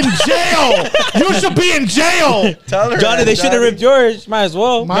should be in jail. You should be in jail. Tell her, Johnny, that, they should have Johnny. ripped yours. Might as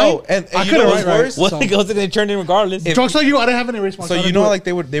well. Mine? No, and I you know could've what's right, worse? Well, it goes in, they turned in regardless. Jokes on you, I didn't have any erase marks. So I had you to know, do it. like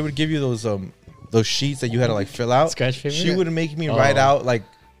they would give you those sheets that you had to like fill out. Scratch paper? She would make me Oh. write out like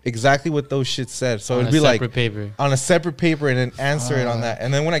exactly what those shits said. So On it'd a be like separate paper. on a separate paper and then answer it on that.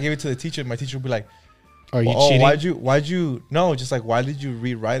 And then when I gave it to the teacher, my teacher would be like, Are you "Oh, cheating? why'd you no, just like why did you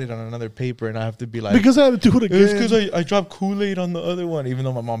rewrite it on another paper?" And I have to be like, because I had to do it again. it's because I dropped Kool-Aid on the other one, even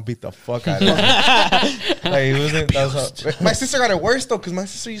though my mom beat the fuck out of me. Like, it wasn't. That was how, my sister got it worse though, because my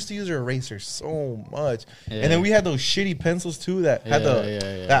sister used to use her eraser so much, Yeah. and then we had those shitty pencils too that had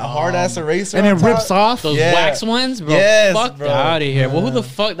Yeah. that hard ass eraser, and on it rips top. off. Those Yeah. wax ones, bro. Yes, fuck bro. out of here. Well, who the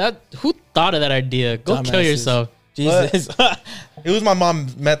fuck who thought of that idea? Go kill Dumbasses. yourself. Jesus. It was my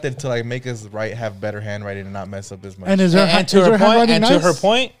mom's method to like make us have better handwriting and not mess up as much. And is her, and is to her her point, handwriting and nice? to her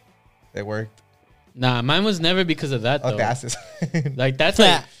point, It worked. Nah, mine was never because of that though. Audacity. Like that's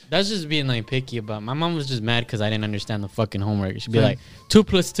just being like picky about. My mom was just mad because I didn't understand the fucking homework. She'd be like 2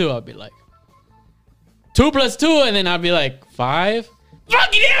 + 2. I'd be like 2 + 2, and then I'd be like 5.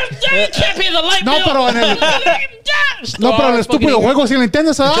 Fucking hell, you can't pay the light No, bill. pero en el, no, pero el estúpido juego si lo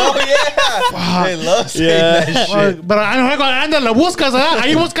entiendes, ¿verdad? Oh yeah, they love saying that shit. Pero en el juego, anda, lo buscas, ¿verdad?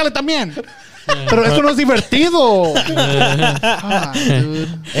 Ahí búscale también. Pero eso no es divertido. Dude.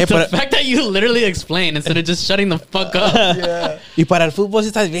 The fact that you literally explain instead of just shutting the fuck up. Y para el fútbol si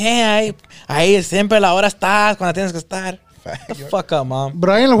estás bien, ahí siempre a la hora estás cuando tienes que estar. The fuck up, mom.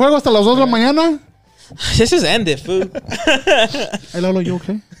 Brian, el juego hasta las 2 de la mañana. This just ended, food. Hey, Lolo, you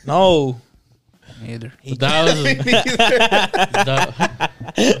okay? No. Neither. That was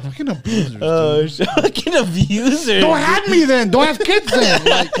Fucking abusers. Oh, fucking abuser. Don't have me then. Don't have kids then.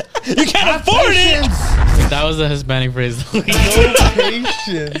 Like, You can't afford it. that was a Hispanic phrase.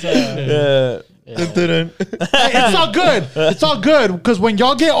 Patience. Yeah. it's all good. It's all good. Because when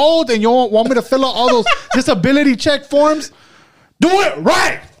y'all get old and you want me to fill out all those disability check forms, do it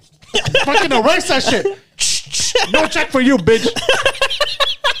right. Fucking erase that shit. No check for you, bitch.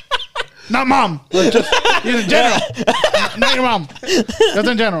 Not mom. Just in general. Not your mom. Just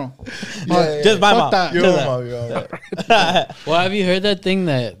in general. Just my mom. that. Your mom, Well, have you heard that thing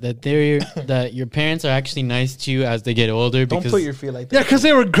that that your parents are actually nice to you as they get older? Don't Because put your feet like that. Yeah, because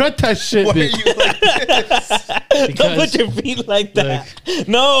they regret that shit, Why are bitch. you like this? Don't put your feet like that.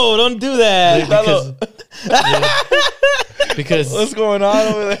 No, don't do that. because What's going on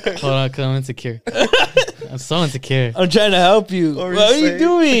over there? hold on, 'cause I'm insecure. I'm so insecure. I'm trying to help you. What were What are you you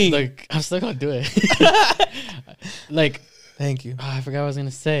doing? Like I'm still gonna do it. Like Thank you. I forgot what I was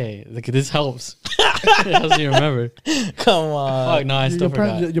gonna say. Like this helps. It helps you remember. Come on. Fuck no, I still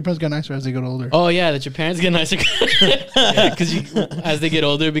forgot. Your parents get nicer as they get older. Oh yeah, that your parents get nicer because as they get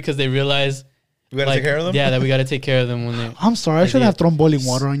older because they realize We gotta take care of them? Yeah, that we gotta take care of them when they. I'm sorry. I shouldn't have thrown boiling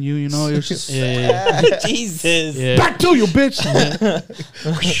water on you. You know, it's just Yeah, Jesus. yeah. back to you, bitch.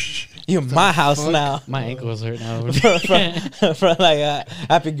 You're in my house now. My ankles hurt now. From like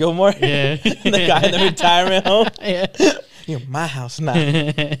Happy Gilmore. Yeah, The guy in the retirement home. Yeah. You're in my house now.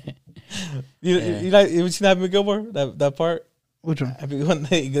 You like you seen Happy Gilmore? That part? Which one? Happy when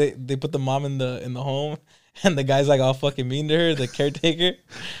they put the mom in the home and the guy's like all fucking mean to her, the caretaker.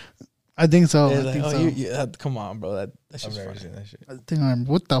 I think so. He's I like, think oh, so. come on, bro. That's I've just never funny. seen that shit. I think I'm.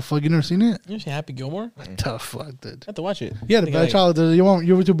 What the fuck? You never seen it? You seen Happy Gilmore? I Tough fuck, dude. have to watch it. Yeah, the Think bad like- child.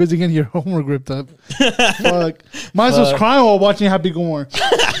 You were too busy getting your homework ripped up. Fuck. Mine's was crying while watching Happy Gilmore.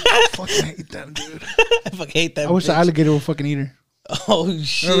 Fucking hate that, dude. I fucking hate that. I wish the bitch. alligator would fucking eat her. Oh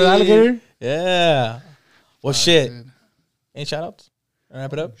shit! Remember the alligator? Yeah. Well, shit. dude. Any shout outs?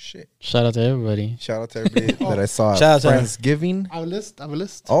 Wrap it up. Shit. Shout out to everybody. Shout out to everybody that I saw Shout out at to Friendsgiving. I have a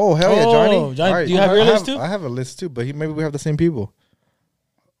list. Oh, hell yeah, Oh, Johnny. Johnny, do you have your list too? I have a list too, but maybe we have the same people.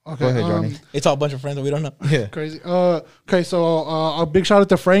 Okay, Go ahead, Johnny. It's all a bunch of friends that we don't know. Yeah. Crazy. Okay, so a big shout out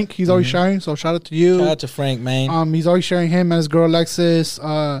to Frank. He's always sharing. So shout out to you. Shout out to Frank, man. He's always sharing him and his girl Alexis.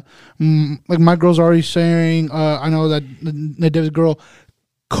 Like my girl's already sharing. I know that the David's girl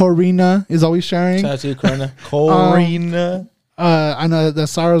Corina is always sharing. Shout out to you, Corona. Corina. I know that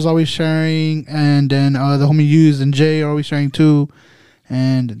Sarah's always sharing, and then the homie Hughes and Jay are always sharing too.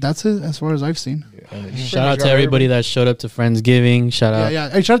 And that's it as far as I've seen. Shout out to everybody that showed up to Friendsgiving. Shout out Yeah.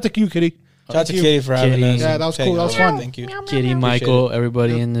 Hey, shout out to you, Kitty. Shout out to Kitty for having Kitty. us. Yeah, that was cool. That was fun. Thank you. Kitty, Michael,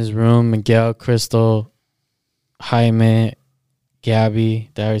 everybody in this room, Miguel, Crystal, Jaime, Gabby,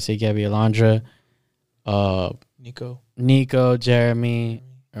 did I already say Gabby, Alondra, Nico, Jeremy,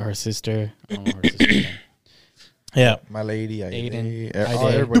 her sister. I don't know her sister's name. Yeah. My lady. Aiden.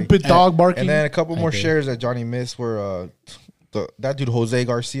 Everybody. Stupid dog barking. And then a couple more did. shares that Johnny missed were that dude Jose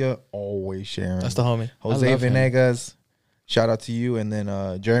Garcia always sharing. That's the homie. Jose love him. Venegas. Shout out to you, and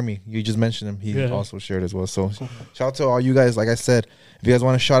then Jeremy. You just mentioned him. He also shared as well. So shout out to all you guys. Like I said, if you guys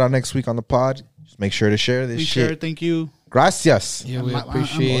want to shout out next week on the pod, just make sure to share this Please shit. share. Thank you. Gracias. Yeah, we I-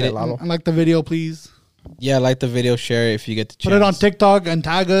 appreciate it. Lalo. And like the video, please. Yeah, like the video, share it if you get the chance. Put it on TikTok and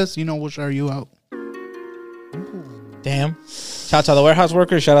tag us. You know, we'll share you out. Damn. Shout out to all the warehouse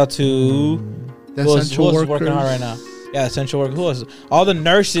workers. Shout out to The who essential else is workers. working hard right now. Yeah, essential workers. Who else? All the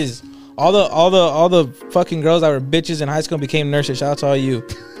nurses. All the fucking girls that were bitches in high school became nurses. Shout out to all you.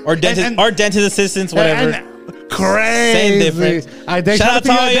 Or dentist or dentist assistants, whatever. Crazy. Same difference. Shout out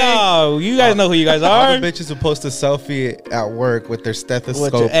to all y'all. You guys know who you guys All are. the bitches who post a selfie at work with their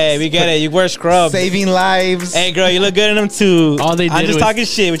stethoscope. Hey, we get it. You wear scrubs. Saving lives. Hey, girl, you look good in them too. All they I'm did just was- talking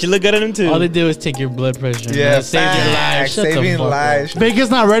shit, but you look good in them too. All they did was take your blood pressure. Yeah, man. Saved your life. facts. Shut the Saving fuck up. lives. Vegas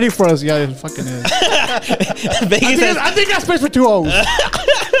not ready for us. Yeah, it fucking is. Vegas, has, I think I got space for 2 O's.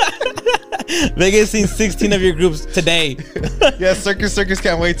 Vegas seen 16 of your groups today. Yeah, Circus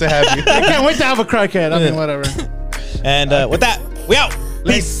can't wait to have you. I can't wait to have a crackhead. I mean, whatever. And with that, we out.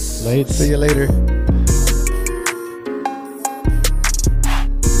 Peace. Late. See you later.